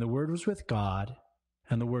 and the Word was with God,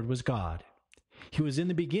 and the Word was God. He was in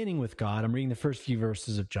the beginning with God. I'm reading the first few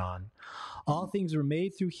verses of John. All things were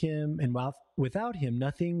made through him, and without him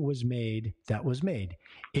nothing was made that was made.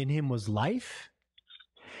 In him was life,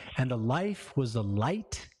 and the life was the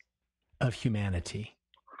light of humanity.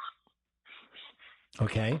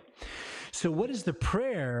 Okay? So what is the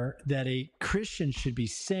prayer that a Christian should be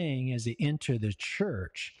saying as they enter the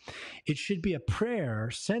church? It should be a prayer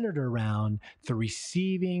centered around the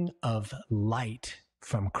receiving of light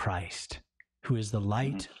from Christ, who is the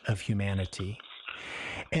light of humanity.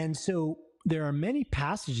 And so there are many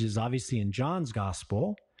passages, obviously, in John's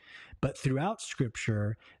gospel, but throughout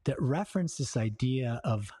Scripture that reference this idea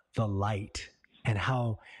of the light and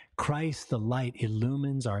how Christ, the light,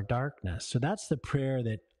 illumines our darkness. So that's the prayer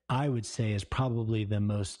that I would say, is probably the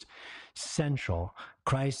most central.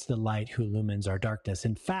 Christ, the light who illumines our darkness.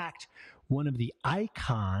 In fact, one of the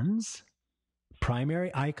icons,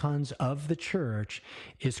 primary icons of the church,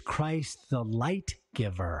 is Christ, the light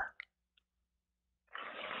giver.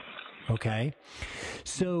 Okay.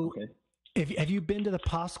 So have you been to the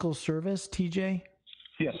Paschal service, TJ?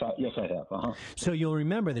 Yes, I have. Uh-huh. So you'll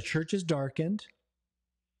remember the church is darkened.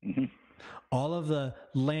 Mm-hmm. All of the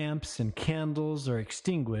lamps and candles are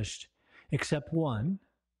extinguished except one.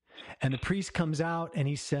 And the priest comes out and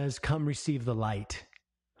he says, "Come receive the light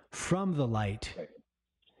from the light,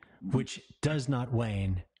 which does not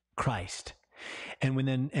wane, Christ." And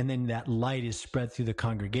then that light is spread through the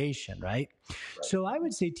congregation, right? So I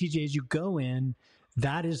would say, TJ, as you go in,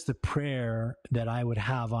 that is the prayer that I would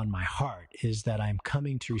have on my heart, is that I'm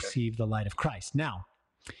coming to receive the light of Christ. Now,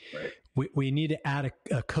 we need to add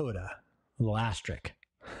a coda, a little asterisk.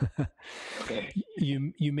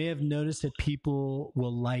 You may have noticed that people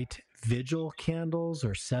will light vigil candles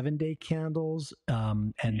or 7-day candles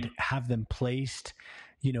and have them placed,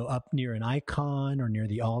 up near an icon or near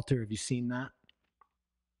the altar. Have you seen that?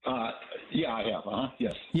 Yeah, I have.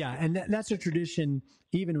 Yes. Yeah, and that's a tradition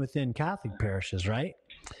even within Catholic parishes, right?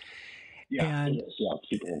 Yeah, and it is. Yeah,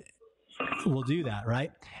 people will do that,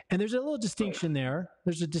 right? And there's a little distinction there.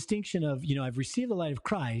 There's a distinction of, I've received the light of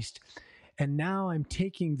Christ, and now I'm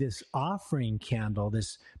taking this offering candle,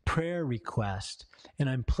 this prayer request, and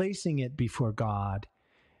I'm placing it before God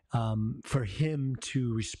for him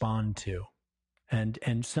to respond to.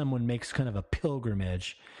 And someone makes kind of a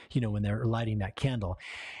pilgrimage, when they're lighting that candle.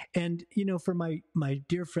 And, for my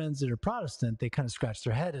dear friends that are Protestant, they kind of scratch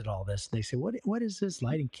their head at all this. They say, what is this,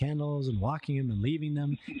 lighting candles and walking them and leaving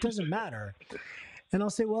them? It doesn't matter. And I'll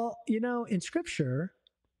say, well, in Scripture,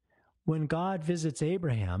 when God visits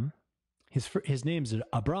Abraham, his name's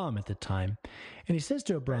Abram at the time, and he says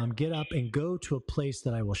to Abram, "Get up and go to a place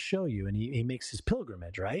that I will show you." And he makes his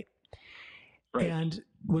pilgrimage, right? And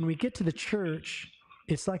when we get to the church,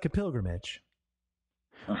 it's like a pilgrimage.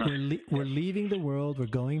 We're leaving the world. We're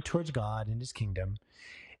going towards God and his kingdom.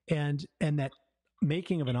 And that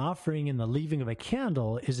making of an offering and the leaving of a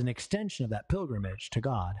candle is an extension of that pilgrimage to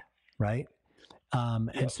God, right?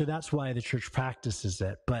 And so that's why the church practices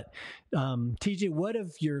it. But TJ, what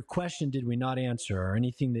of your question did we not answer, or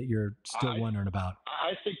anything that you're still wondering about?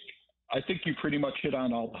 I think you pretty much hit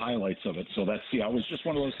on all the highlights of it. So it was just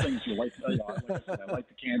one of those things like I said, I light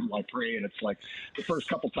the candle, I pray, and it's like the first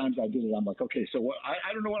couple times I did it, I'm like, okay, so what,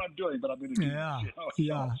 I don't know what I'm doing, but I'm going to do this.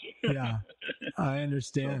 Yeah. I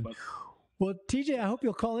understand. Well, TJ, I hope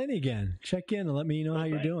you'll call in again. Check in and let me know how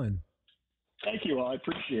you're doing. Thank you. I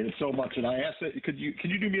appreciate it so much. And I asked that, could you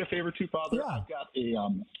do me a favor too, Father? Yeah.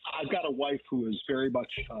 I've got a wife who is very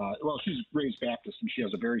much, she's raised Baptist, and she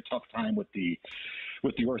has a very tough time with the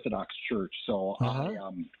Orthodox Church. So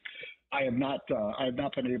I have not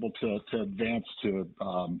been able to advance to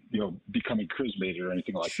becoming charismated or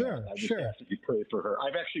anything like that. I just ask that you pray for her.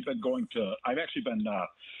 I've actually been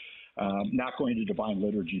not going to Divine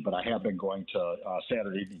Liturgy, but I have been going to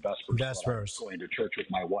Saturday evening Vespers. Going to church with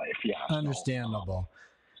my wife. Yeah. Understandable.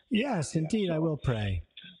 Yes, indeed. I will pray.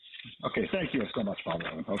 Okay. Thank you so much, Father.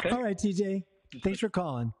 Okay. All right, TJ. Thanks for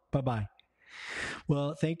calling. Bye-bye.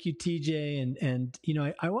 Well, thank you, TJ. And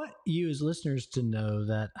I want you as listeners to know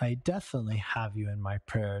that I definitely have you in my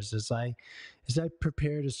prayers as I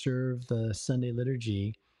prepare to serve the Sunday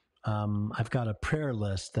liturgy. I've got a prayer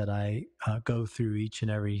list that I go through each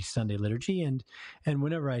and every Sunday liturgy and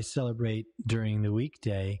whenever I celebrate during the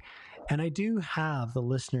weekday. And I do have the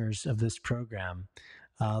listeners of this program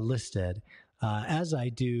listed, as I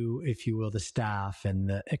do, if you will, the staff and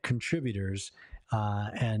the contributors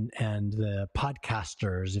and the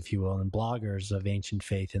podcasters, if you will, and bloggers of Ancient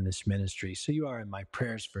Faith in this ministry. So you are in my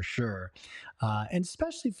prayers for sure. And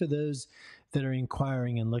especially for those that are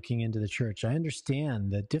inquiring and looking into the church. I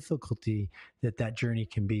understand the difficulty that journey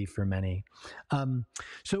can be for many.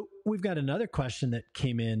 So we've got another question that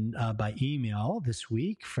came in by email this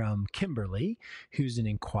week from Kimberly, who's an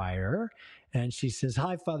inquirer. And she says,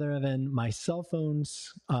 "Hi, Father Evan. My cell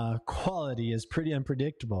phone's quality is pretty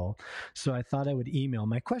unpredictable, so I thought I would email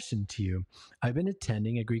my question to you. I've been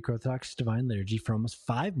attending a Greek Orthodox Divine Liturgy for almost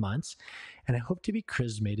 5 months, and I hope to be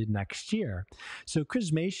chrismated next year." So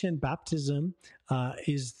chrismation, baptism,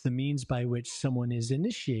 is the means by which someone is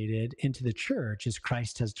initiated into the church as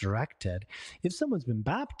Christ has directed. If someone's been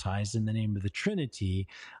baptized in the name of the Trinity,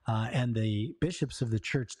 and the bishops of the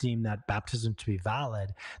church deem that baptism to be valid,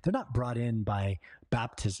 they're not brought in by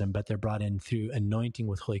baptism, but they're brought in through anointing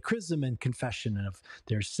with holy chrism and confession of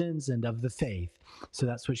their sins and of the faith. So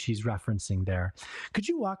that's what she's referencing there. Could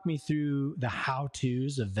you walk me through the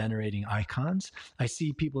how-tos of venerating icons? I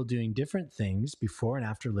see people doing different things before and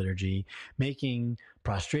after liturgy, making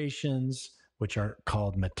prostrations, which are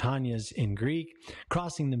called metanias in Greek,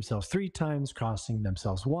 crossing themselves 3 times, crossing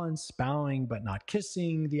themselves once, bowing but not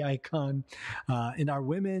kissing the icon. And are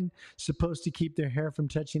women supposed to keep their hair from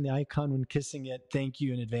touching the icon when kissing it? Thank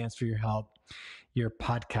you in advance for your help. Your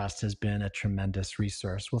podcast has been a tremendous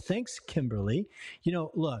resource. Well, thanks, Kimberly.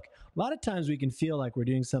 Look, a lot of times we can feel like we're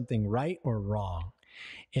doing something right or wrong.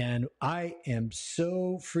 And I am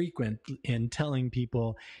so frequent in telling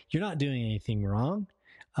people, you're not doing anything wrong.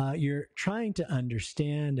 You're trying to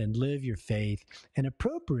understand and live your faith and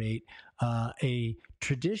appropriate a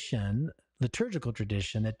tradition, liturgical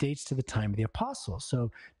tradition that dates to the time of the apostles. So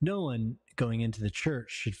no one going into the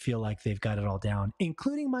church should feel like they've got it all down,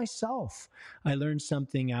 including myself. I learned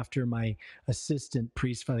something after my assistant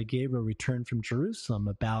priest, Father Gabriel, returned from Jerusalem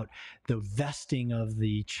about the vesting of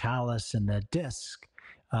the chalice and the disc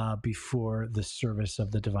before the service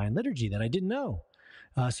of the Divine Liturgy that I didn't know.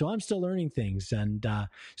 So I'm still learning things. And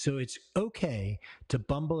so it's okay to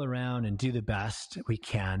bumble around and do the best we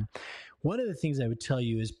can. One of the things I would tell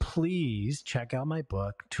you is please check out my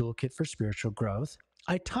book, Toolkit for Spiritual Growth.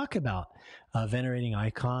 I talk about venerating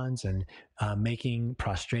icons and making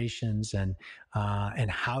prostrations and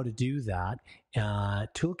how to do that.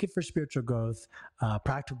 Toolkit for Spiritual Growth,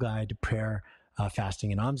 Practical Guide to Prayer,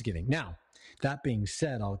 Fasting, and Almsgiving. Now, that being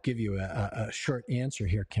said, I'll give you a short answer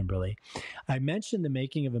here, Kimberly. I mentioned the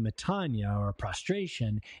making of a metania or a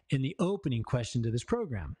prostration in the opening question to this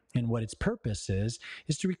program. And what its purpose is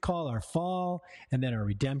to recall our fall and then our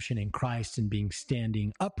redemption in Christ and being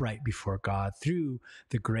standing upright before God through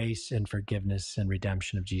the grace and forgiveness and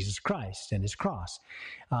redemption of Jesus Christ and his cross.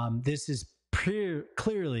 This is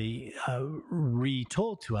clearly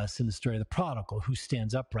retold to us in the story of the prodigal who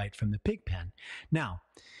stands upright from the pig pen. Now,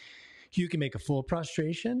 you can make a full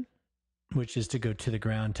prostration, which is to go to the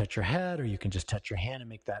ground, touch your head, or you can just touch your hand and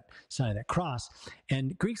make that sign of that cross.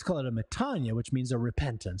 And Greeks call it a metania, which means a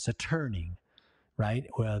repentance, a turning, right?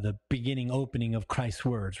 Well, the beginning, opening of Christ's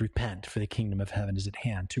words, repent, for the kingdom of heaven is at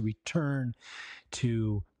hand, to return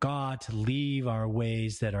to God, to leave our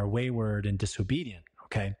ways that are wayward and disobedient,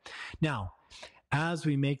 okay? Now, as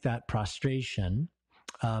we make that prostration,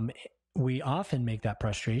 we often make that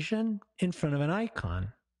prostration in front of an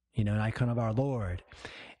icon, an icon of our Lord.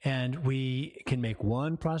 And we can make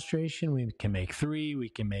 1 prostration, we can make 3, we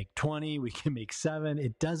can make 20, we can make 7.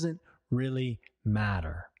 It doesn't really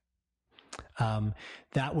matter.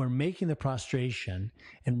 That we're making the prostration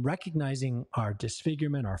and recognizing our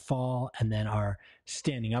disfigurement, our fall, and then our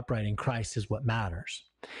standing upright in Christ is what matters.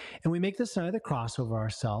 And we make the sign of the cross over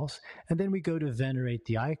ourselves, and then we go to venerate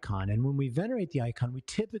the icon. And when we venerate the icon, we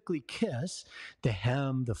typically kiss the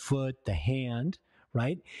hem, the foot, the hand,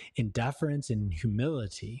 right? In deference and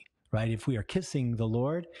humility, right? If we are kissing the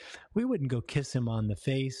Lord, we wouldn't go kiss him on the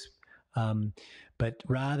face, but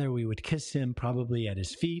rather we would kiss him probably at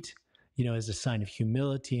his feet, as a sign of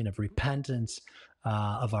humility and of repentance,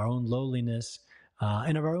 of our own lowliness,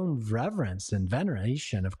 and of our own reverence and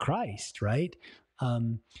veneration of Christ, right?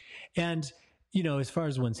 And as far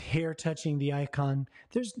as one's hair touching the icon,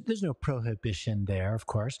 there's no prohibition there, of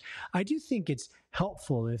course. I do think it's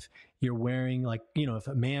helpful if you're wearing, if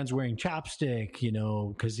a man's wearing chapstick,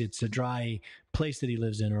 because it's a dry place that he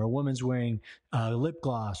lives in, or a woman's wearing lip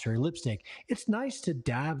gloss or lipstick. It's nice to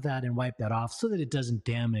dab that and wipe that off so that it doesn't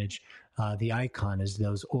damage the icon, as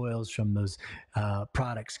those oils from those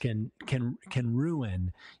products can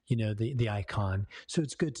ruin, the icon. So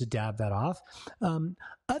it's good to dab that off.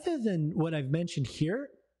 Other than what I've mentioned here,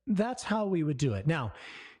 that's how we would do it. Now,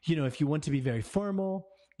 if you want to be very formal,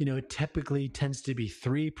 it typically tends to be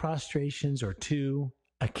 3 prostrations or 2,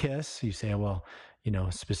 a kiss. You say, well,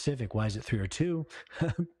 specific, why is it 3 or 2?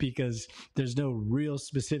 Because there's no real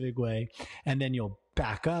specific way. And then you'll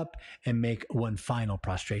back up and make 1 final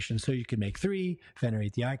prostration. So you can make 3,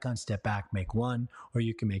 venerate the icon, step back, make 1, or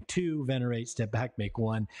you can make 2, venerate, step back, make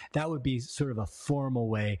 1. That would be sort of a formal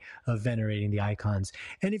way of venerating the icons.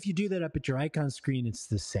 And if you do that up at your icon screen, it's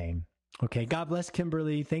the same. Okay, God bless,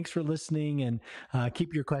 Kimberly. Thanks for listening, and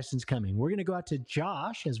keep your questions coming. We're going to go out to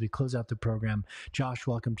Josh as we close out the program. Josh,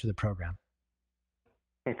 welcome to the program.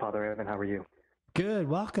 Hey, Father Evan, how are you? Good,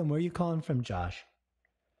 welcome. Where are you calling from, Josh?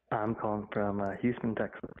 I'm calling from Houston,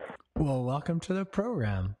 Texas. Well, welcome to the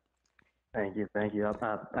program. Thank you.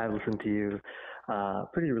 I listen to you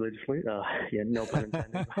pretty religiously. No pun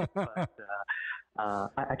intended. But I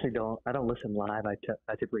actually don't. I don't listen live. I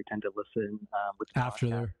typically tend to listen with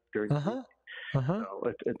after during the week.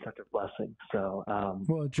 So it's such a blessing. So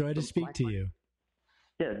well, joy to speak to you.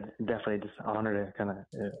 Yeah, definitely. Just honored to kind of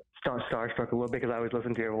starstruck a little bit because I always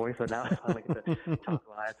listen to your voice. So now I finally get to talk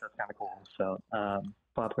live. So it's kind of cool. So,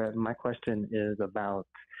 Father, my question is about.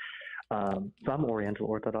 So I'm Oriental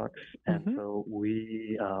Orthodox, and so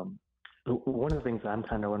we. One of the things I'm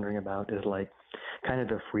kind of wondering about is like kind of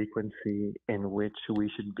the frequency in which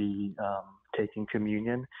we should be taking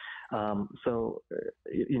communion. So,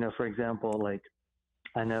 for example, like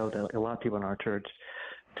I know that a lot of people in our church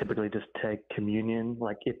typically just take communion.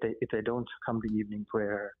 Like if they don't come to evening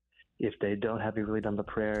prayer, if they don't have really done the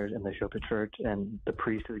prayers and they show up to church and the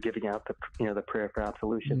priest is giving out the prayer for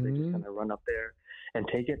absolution, they just kind of run up there and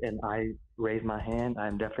take it. And I raise my hand.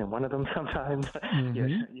 I'm definitely one of them sometimes. I'm not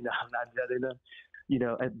judging them.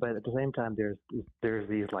 But at the same time, there's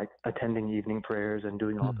these like attending evening prayers and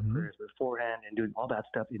doing all the prayers beforehand and doing all that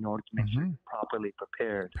stuff in order to make sure you're properly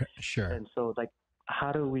prepared. Sure. And so like,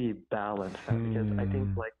 how do we balance that? Because I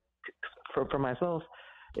think like for myself,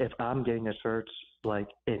 if I'm getting to church like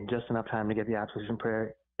in just enough time to get the absolution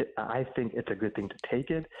prayer, I think it's a good thing to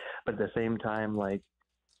take it. But at the same time, like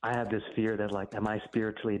I have this fear that like, am I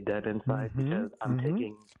spiritually dead inside because I'm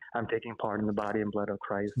taking part in the body and blood of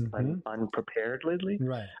Christ like unpreparedly,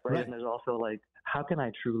 right? And there's also like, how can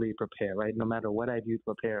I truly prepare, right? No matter what I do to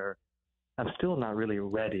prepare, I'm still not really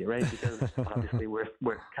ready, right? Because obviously we're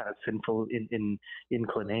kind of sinful in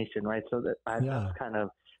inclination, right? So that's kind of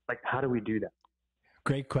like, how do we do that?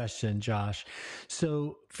 Great question, Josh.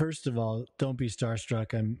 So first of all, don't be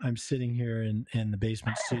starstruck. I'm sitting here in the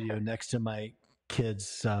basement studio next to my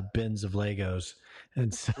kids' bins of Legos,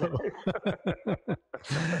 and so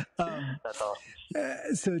that's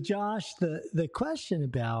awesome. So Josh, the question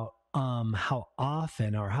about how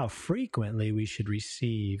often or how frequently we should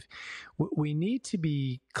receive, we need to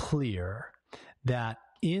be clear that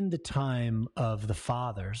in the time of the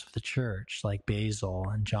fathers of the church, like Basil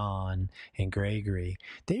and John and Gregory,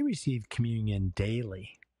 they received communion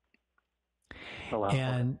daily. Oh,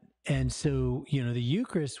 wow. And so, the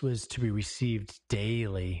Eucharist was to be received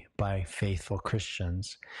daily by faithful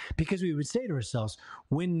Christians, because we would say to ourselves,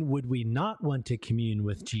 when would we not want to commune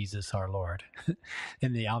with Jesus our Lord?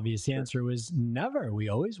 And the obvious answer was never. We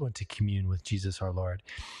always want to commune with Jesus our Lord.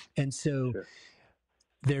 And so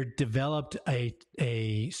there developed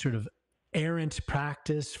a sort of errant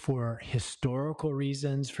practice for historical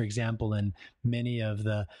reasons. For example, in many of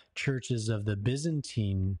the churches of the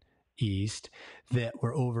Byzantine East that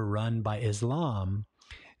were overrun by Islam,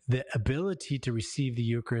 the ability to receive the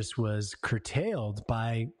Eucharist was curtailed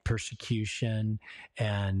by persecution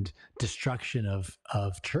and destruction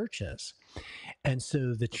of churches. And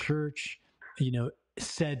so the church,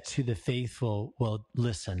 said to the faithful, well,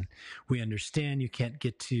 listen, we understand you can't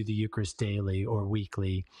get to the Eucharist daily or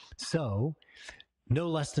weekly, so no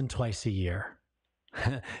less than twice a year.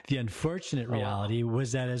 The unfortunate reality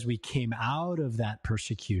was that as we came out of that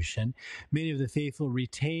persecution, many of the faithful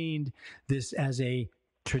retained this as a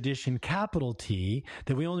tradition, capital T,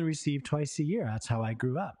 that we only received twice a year. That's how I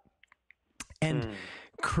grew up. And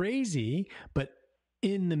crazy, but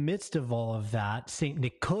in the midst of all of that, St.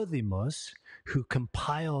 Nicodemus, who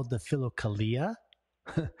compiled the Philokalia,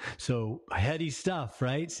 so heady stuff,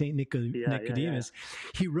 right? St. Nicodemus,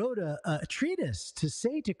 he wrote a treatise to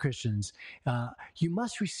say to Christians, you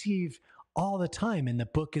must receive all the time. And the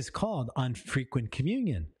book is called On Frequent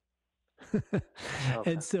Communion.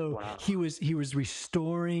 And so he was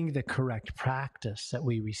restoring the correct practice that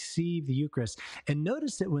we receive the Eucharist. And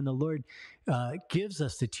notice that when the Lord gives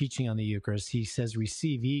us the teaching on the Eucharist, he says,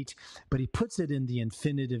 receive, eat, but he puts it in the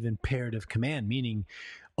infinitive imperative command, meaning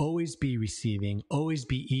always be receiving, always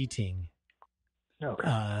be eating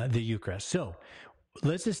the Eucharist. So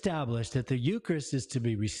let's establish that the Eucharist is to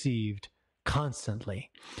be received constantly.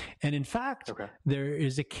 And in fact, there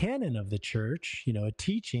is a canon of the church, a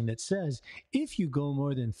teaching that says, if you go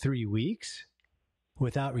more than 3 weeks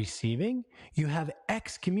without receiving, you have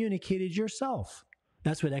excommunicated yourself.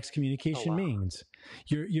 That's what excommunication means.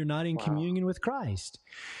 You're not in communion with Christ.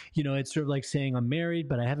 It's sort of like saying, I'm married,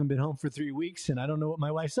 but I haven't been home for 3 weeks and I don't know what my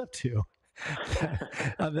wife's up to.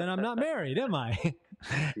 Then I'm not married, am I?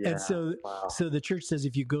 And so the church says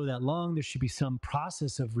if you go that long, there should be some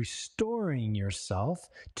process of restoring yourself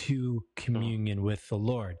to communion with the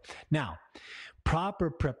Lord. Now, proper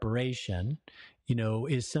preparation,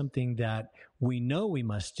 is something that we know we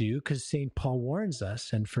must do, because St. Paul warns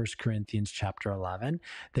us in 1 Corinthians chapter 11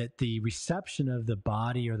 that the reception of the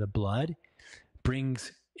body or the blood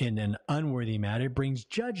brings, in an unworthy matter, brings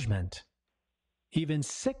judgment, even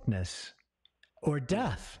sickness or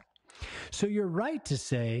death. So you're right to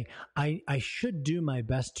say, I should do my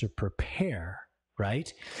best to prepare,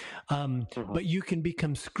 right? But you can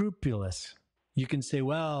become scrupulous. You can say,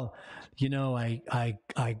 well, I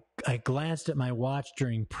glanced at my watch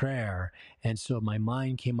during prayer, and so my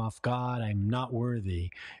mind came off God. I'm not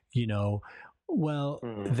worthy, Well,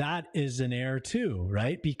 that is an error too,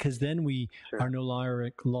 right? Because then we are no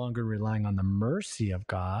longer relying on the mercy of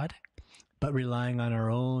God, but relying on our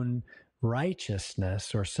own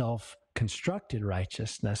righteousness or self-constructed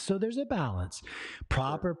righteousness. So there's a balance.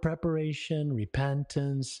 Proper preparation,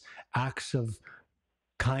 repentance, acts of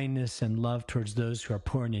kindness and love towards those who are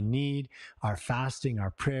poor and in need, our fasting,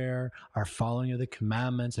 our prayer, our following of the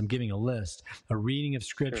commandments. I'm giving a list, a reading of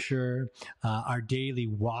scripture, our daily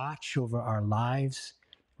watch over our lives,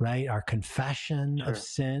 right? Our confession of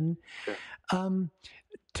sin.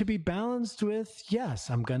 To be balanced with, yes,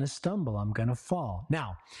 I'm going to stumble, I'm going to fall.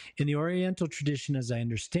 Now, in the Oriental tradition, as I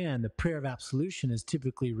understand, the prayer of absolution is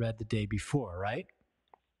typically read the day before, right?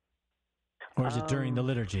 Or is it during the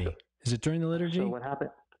liturgy? Is it during the liturgy? So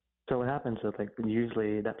what happens is, like,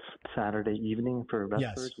 usually that's Saturday evening for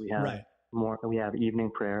Vespers. Yes, we have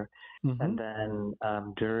evening prayer, and then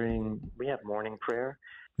we have morning prayer,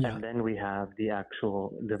 and then we have the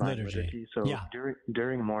actual divine liturgy. So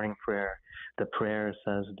during morning prayer, the prayer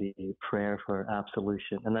says the prayer for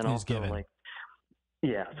absolution, and then also given.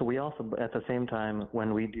 So we also at the same time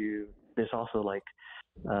when we do, there's also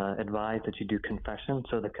advise that you do confession.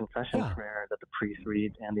 So the confession prayer that the priest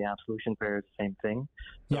reads and the absolution prayer is the same thing.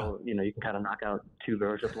 So, you can kind of knock out two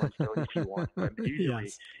birds with one stone if you want. But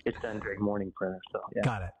usually it's done during morning prayer. So,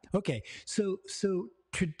 Got it. Okay. So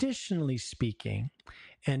traditionally speaking,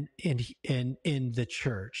 and in the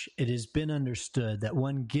church, it has been understood that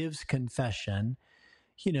one gives confession,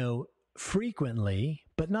 frequently,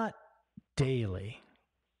 but not daily.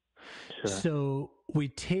 So we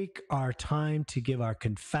take our time to give our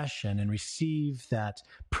confession and receive that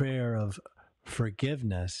prayer of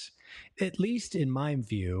forgiveness, at least in my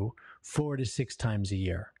view, 4 to 6 times a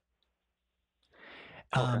year.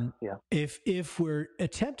 If we're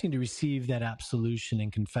attempting to receive that absolution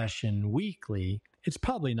and confession weekly, it's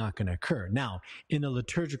probably not going to occur. Now, in the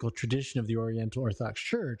liturgical tradition of the Oriental Orthodox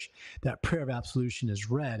Church, that prayer of absolution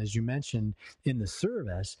is read, as you mentioned, in the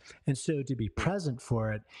service. And so to be present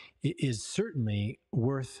for it is certainly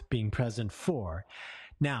worth being present for.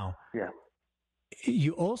 Now,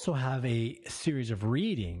 you also have a series of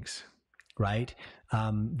readings, right,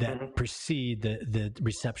 that precede the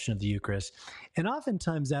reception of the Eucharist. And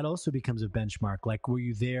oftentimes that also becomes a benchmark. Like, were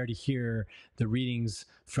you there to hear the readings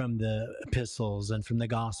from the epistles and from the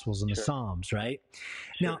Gospels and the Psalms, right?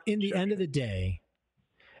 Now, in the end of the day,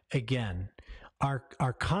 again,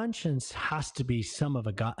 our conscience has to be somewhat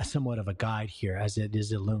of a guide here as it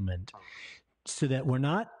is illumined, so that we're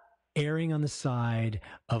not erring on the side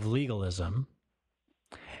of legalism,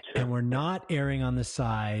 and we're not erring on the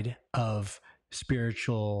side of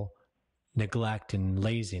spiritual neglect and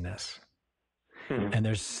laziness. And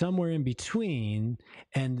there's somewhere in between.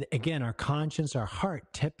 And again, our conscience, our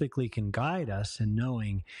heart typically can guide us in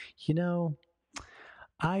knowing,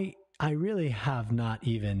 I really have not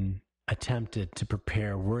even attempted to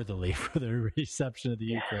prepare worthily for the reception of the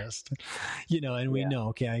Eucharist, and we know,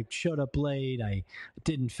 okay, I showed up late. I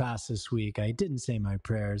didn't fast this week. I didn't say my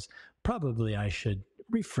prayers. Probably I should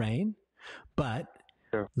refrain, but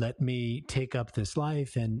let me take up this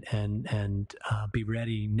life and be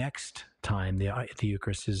ready next time the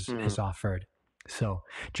Eucharist is offered. So,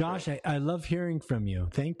 Josh, I love hearing from you.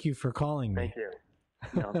 Thank you for calling me. Thank you.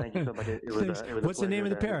 No, thank you so much. It was What's the name of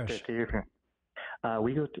the parish?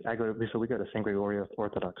 We go to St. Gregorios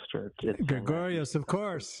Orthodox Church. Gregorios, of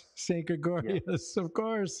course. St. Gregorios, of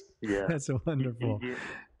course. Yeah, that's wonderful.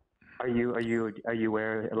 Are you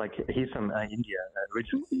aware? Like, he's from India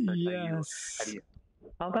originally. Yes.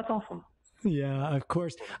 Oh, that's awesome. Yeah, of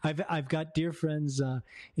course. I've got dear friends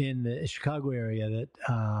in the Chicago area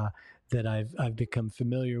that I've become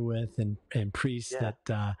familiar with, and priests that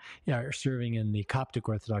are serving in the Coptic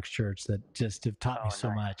Orthodox Church that just have taught me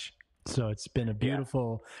so much. So it's been a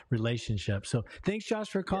beautiful relationship. So thanks, Josh,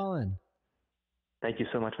 for calling. Thank you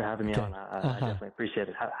so much for having me on. I definitely appreciate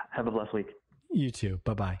it. Have a blessed week. You too.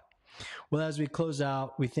 Bye-bye. Well, as we close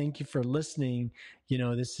out, we thank you for listening.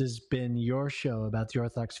 This has been your show about the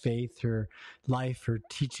Orthodox faith, her life, her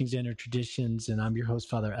teachings, and her traditions. And I'm your host,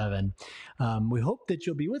 Father Evan. We hope that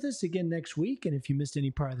you'll be with us again next week. And if you missed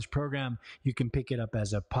any part of this program, you can pick it up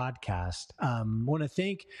as a podcast. I want to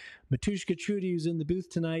thank Matushka Trudy, who's in the booth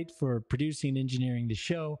tonight, for producing and engineering the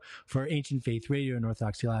show. For Ancient Faith Radio and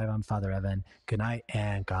Orthodoxy Live, I'm Father Evan. Good night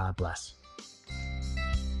and God bless.